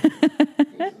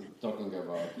 Talking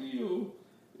about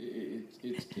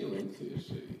it's killing fish,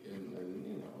 and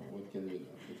you know what can we do?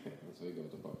 It happens. We go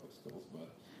to public schools, but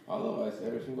otherwise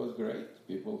everything was great.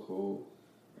 People who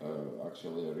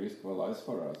actually risked their lives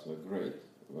for us were great.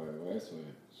 Were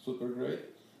super great,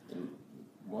 and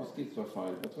most kids were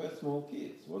fine, but we're small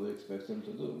kids. What do you expect them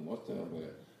to do? Most of them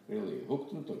were really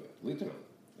hooked into it, literally.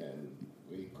 And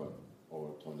we caught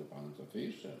over 20 pounds of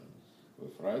fish, and we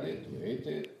fried it, we ate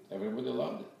it. Everybody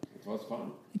loved it. It was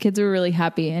fun. The kids were really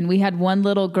happy. And we had one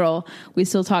little girl, we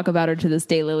still talk about her to this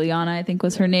day, Liliana, I think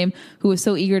was her name, who was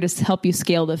so eager to help you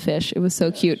scale the fish. It was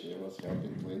so cute. She was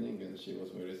helping cleaning, and she was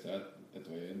very sad at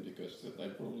the end because she said, I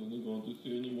probably not going to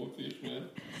see any more fish, man.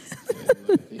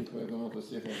 And I think we're going to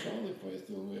see her soon if I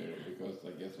still there, because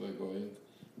I guess we're going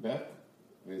back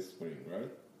this spring, right?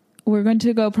 We're going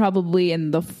to go probably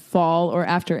in the fall or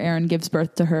after Erin gives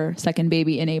birth to her second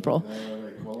baby in April.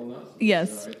 Are they calling us?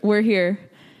 Yes, Right. we're here.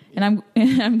 And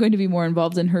I'm going to be more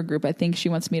involved in her group. I think she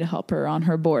wants me to help her on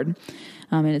her board.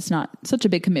 And it's not such a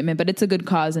big commitment, but it's a good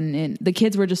cause. And the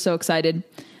kids were just so excited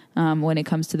when it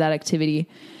comes to that activity.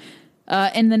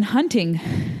 And then hunting,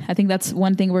 I think that's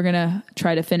one thing we're going to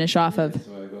try to finish off of.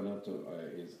 So I'm going to,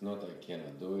 it's not I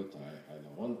cannot do it, I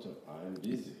don't want to, I'm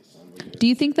busy. Do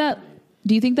you think that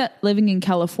Do you think that living in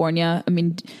California, I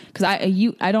mean, because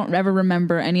I don't ever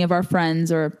remember any of our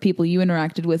friends or people you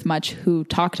interacted with much who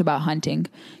talked about hunting.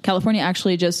 California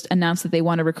actually just announced that they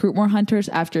want to recruit more hunters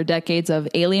after decades of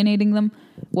alienating them.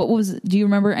 Do you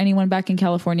remember anyone back in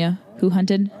California who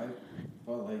hunted?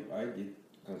 I did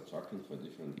construction for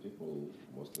different people,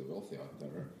 mostly wealthy out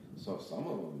there. So some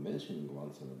of them mentioned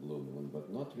once in a blue moon,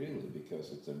 but not really,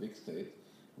 because it's a big state.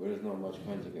 There is not much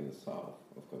hunting in the south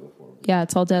of California. Yeah,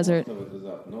 it's all desert. Most of it is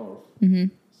up north.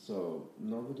 Mm-hmm. So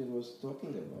nobody was talking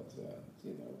about that.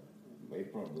 They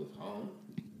probably hunt,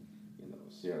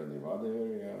 Sierra Nevada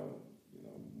area,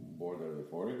 border with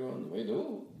Oregon. They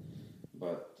do.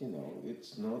 But,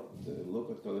 it's not, look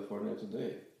at California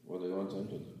today. What do you want them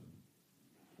to do?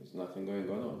 There's nothing going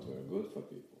on out there good for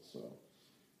people. So,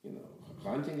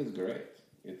 hunting is great.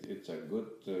 It's a good,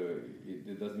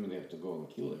 it doesn't mean you have to go and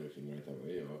kill everything right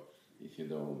away, or if you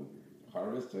don't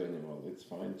harvest the animal, it's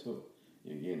fine too.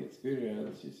 You gain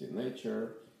experience, you see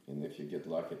nature, and if you get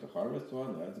lucky to harvest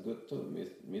one, that's good too.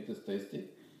 Meat is tasty.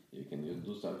 You can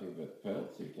do something with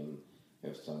pelts, you can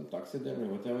have some taxidermy,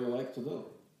 whatever you like to do.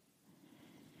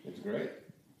 It's great.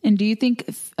 And do you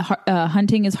think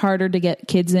hunting is harder to get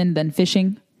kids in than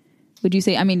fishing? Would you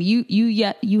say? I mean,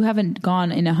 you haven't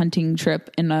gone in a hunting trip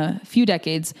in a few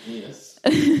decades. Yes.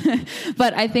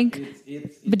 But I think.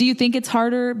 But do you think it's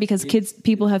harder because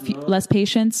people have less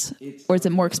patience, or is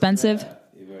it more expensive?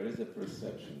 There is a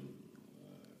perception.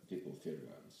 People fear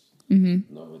guns.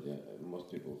 Mm-hmm. Most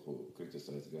people who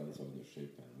criticize guns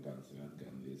ownership and guns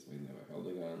they never held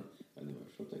a gun, they never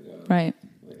shoot a gun. Right.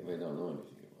 They don't know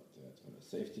anything about that. There are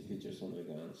safety features on the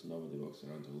guns. Nobody walks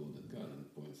around with a loaded gun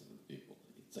and points at people.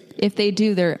 If they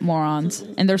do, they're morons,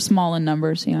 and they're small in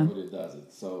numbers. Yeah. Nobody does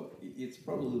it. So it's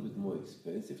probably a little bit more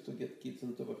expensive to get kids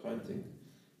into the hunting,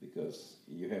 because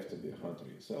you have to be a hunter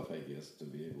yourself, I guess, to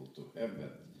be able to have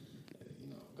that,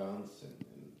 guns and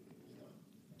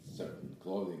certain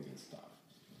clothing and stuff.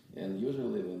 And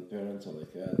usually when parents are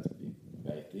like that,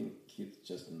 I think kids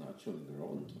just naturally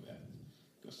grow into that.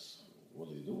 Because what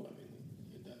do? I mean,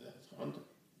 your dad has a hunter.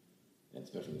 And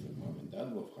especially if your mom and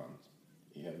dad both hunt,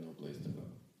 you have no place to go.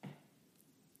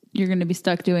 You're going to be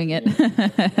stuck doing it.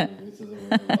 This is a way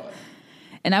of life.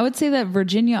 And I would say that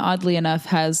Virginia, oddly enough,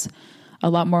 has a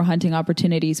lot more hunting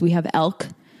opportunities. We have elk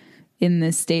in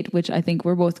this state, which I think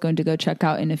we're both going to go check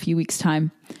out in a few weeks'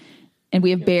 time. And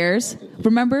we have bears.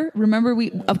 Remember,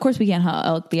 of course we can't hunt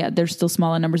elk. Yeah, they're still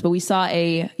small in numbers, but we saw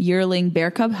a yearling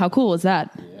bear cub. How cool was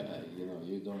that? Yeah,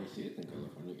 you don't see it in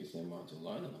California. You see a mountain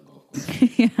lion on a golf course.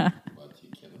 Yeah. But you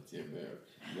cannot see a bear.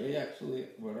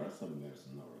 There are some bears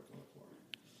in our California.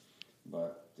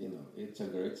 But, it's a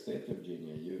great state,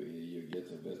 Virginia. You get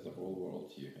the best of all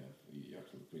worlds. You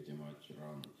actually pretty much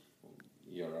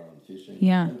year-round fishing,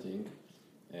 yeah. Hunting,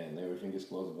 and everything is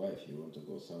close by. If you want to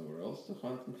go somewhere else to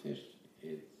hunt and fish,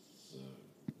 it's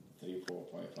 3, 4,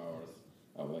 5 hours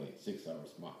away, 6 hours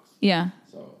max. Yeah.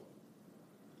 So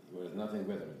there's nothing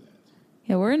better than that.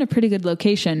 Yeah, we're in a pretty good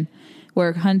location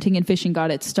where hunting and fishing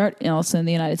got its start, and also in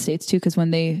the United States too, because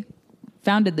when they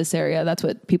founded this area, that's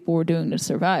what people were doing to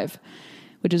survive,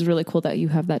 which is really cool that you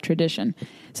have that tradition.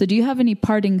 So do you have any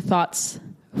parting thoughts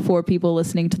for people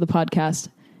listening to the podcast,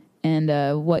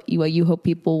 and what you hope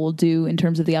people will do in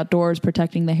terms of the outdoors,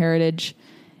 protecting the heritage?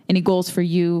 Any goals for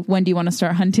you? When do you want to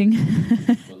start hunting?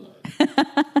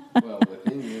 Well, the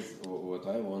thing is, what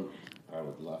I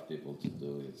would love people to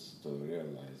do is to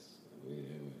realize we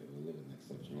live in an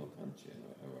exceptional country, and we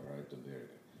have a right to bear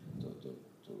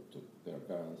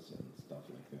guns and stuff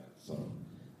like that. So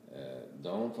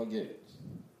don't forget,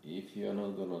 if you're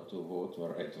not going to vote the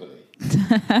right way,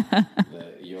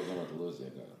 you're going to lose your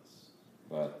guns.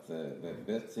 But the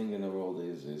best thing in the world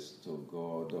is to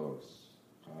go outdoors,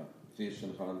 fish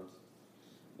and hunt.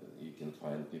 You can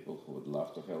find people who would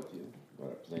love to help you. There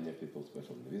are plenty of people,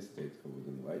 especially in this state, who would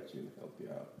invite you and help you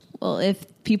out. Well, if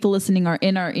people listening are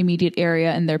in our immediate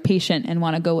area and they're patient and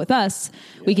want to go with us,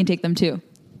 we can take them too.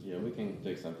 Yeah, we can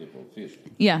take some people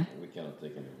fishing. Yeah. We cannot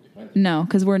take anybody hunting. No,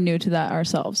 because we're new to that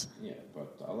ourselves. Yeah,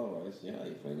 but otherwise,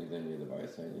 if I need any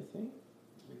advice or anything,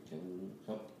 we can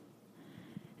help.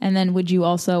 And then would you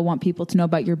also want people to know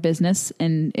about your business,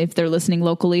 and if they're listening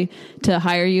locally, to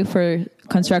hire you for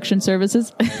construction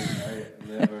services? I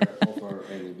never offer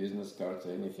any business cards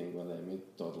or anything when I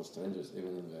meet total strangers,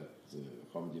 even in that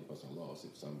Home Depot's or Lowe's.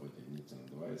 If somebody needs an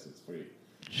advice, it's free.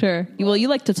 Sure. Well, you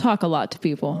like to talk a lot to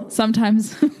people.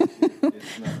 Sometimes.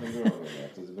 It's nothing wrong with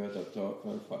that. It's better talk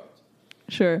than fight.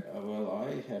 Sure. Well,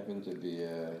 I happen to be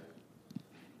a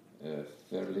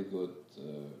fairly good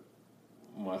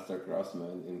master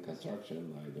craftsman in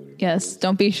construction. I do Yes,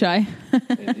 don't be shy.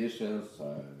 additions.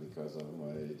 We because of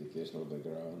my educational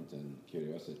background and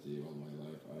curiosity all my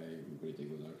life, I'm a pretty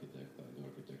good architect. I do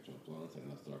architectural plans and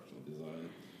structural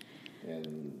design.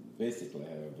 And basically,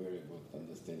 I have a very good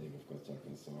understanding of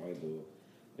construction. So I do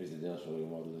residential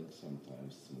remodeling,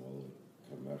 sometimes small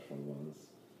commercial ones,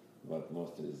 but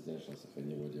mostly residential. If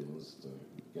anybody wants to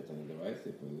get an advice,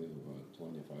 if we live about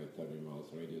 25-30 miles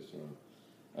radius from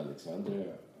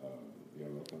Alexandria,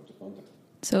 you're welcome to contact me.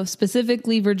 So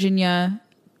specifically Virginia,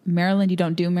 Maryland, you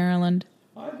don't do Maryland?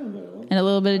 I do Maryland. And a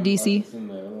little bit of D.C.? In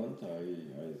Maryland,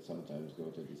 I sometimes go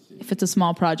to D.C. If it's a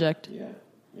small project? Yeah,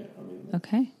 I mean...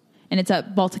 Okay. And it's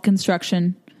at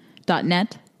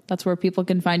balticconstruction.net? That's where people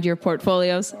can find your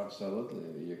portfolios?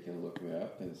 Absolutely. You can look me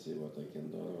up and see what I can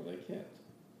do and what I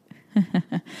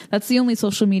can't. That's the only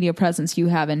social media presence you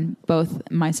have, and both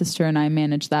my sister and I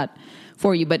manage that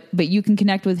for you. But you can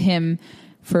connect with him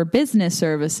for business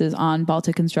services on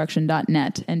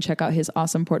balticconstruction.net and check out his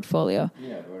awesome portfolio.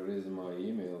 Yeah, there is my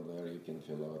email there. You can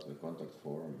fill out the contact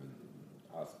form and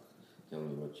tell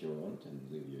me what you want and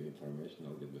leave your information.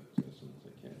 I'll get back to you as soon as I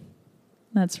can.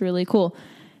 That's really cool.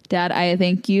 Dad, I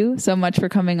thank you so much for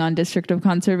coming on District of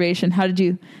Conservation.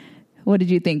 What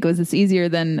did you think? Was this easier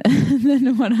than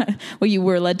what you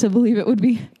were led to believe it would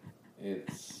be?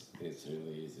 It's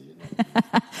really easy.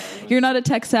 You're not a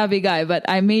tech savvy guy, but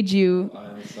I made you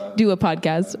do a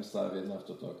podcast. I'm savvy enough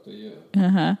to talk to you.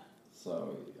 Uh-huh.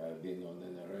 So I've been on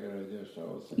NRA radio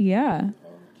shows. Yeah. On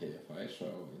KFI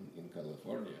show in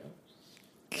California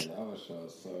and other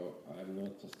shows. So I'm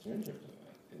not a stranger to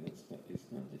that. And it's not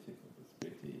difficult. It's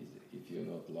pretty easy. If you're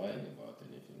not lying about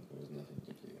anything, there's nothing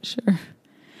to fear. Sure.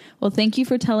 Well, thank you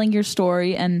for telling your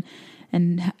story and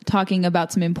talking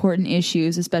about some important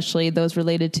issues, especially those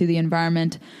related to the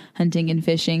environment, hunting and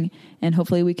fishing. And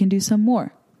hopefully we can do some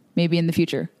more, maybe in the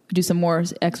future. Do some more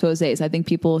exposés. I think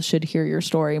people should hear your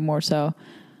story more so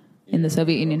in the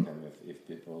Soviet Union. If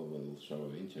people will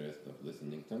show interest of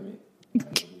listening to me, I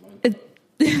wouldn't mind.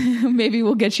 Maybe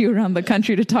we'll get you around the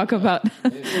country to talk about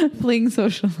fleeing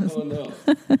socialism. Oh,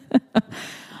 no.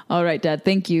 All right, Dad.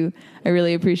 Thank you. I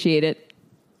really appreciate it.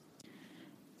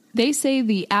 They say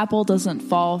the apple doesn't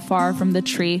fall far from the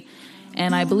tree,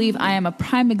 and I believe I am a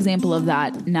prime example of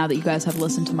that now that you guys have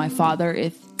listened to my father.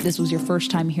 If this was your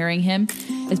first time hearing him,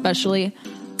 especially,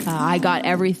 I got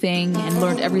everything and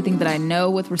learned everything that I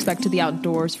know with respect to the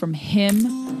outdoors from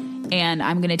him, and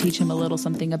I'm going to teach him a little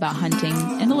something about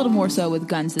hunting and a little more so with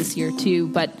guns this year too.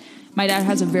 But my dad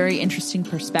has a very interesting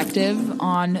perspective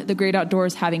on the great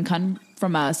outdoors, having come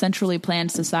from a centrally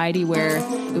planned society where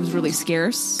it was really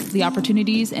scarce, the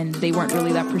opportunities, and they weren't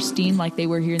really that pristine like they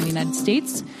were here in the United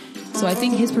States. So I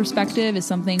think his perspective is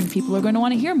something people are going to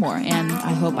want to hear more, and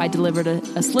I hope I delivered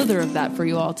a slither of that for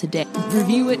you all today.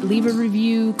 Review it, leave a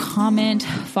review, comment,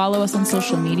 follow us on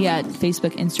social media at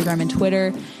Facebook, Instagram, and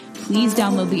Twitter. Please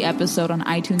download the episode on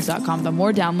iTunes.com. The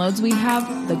more downloads we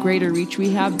have, the greater reach we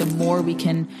have, the more we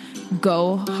can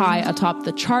go high atop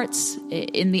the charts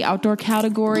in the outdoor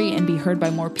category and be heard by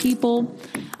more people.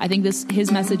 I think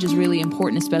his message is really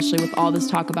important, especially with all this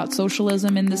talk about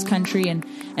socialism in this country. And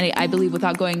I believe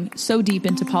without going so deep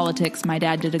into politics, my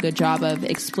dad did a good job of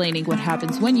explaining what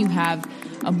happens when you have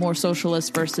a more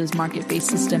socialist versus market-based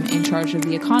system in charge of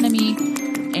the economy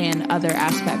and other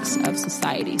aspects of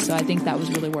society. So I think that was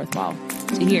really worthwhile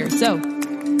to hear. So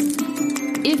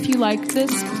if you like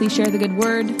this, please share the good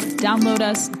word, download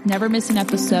us, never miss an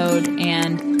episode,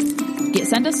 and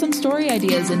send us some story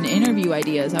ideas and interview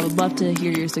ideas. I would love to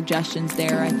hear your suggestions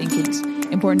there. I think it's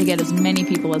important to get as many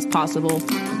people as possible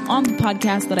on the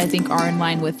podcast that I think are in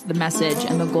line with the message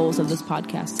and the goals of this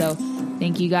podcast. So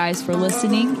thank you guys for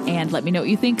listening, and let me know what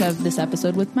you think of this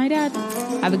episode with my dad.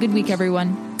 Have a good week,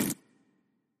 everyone.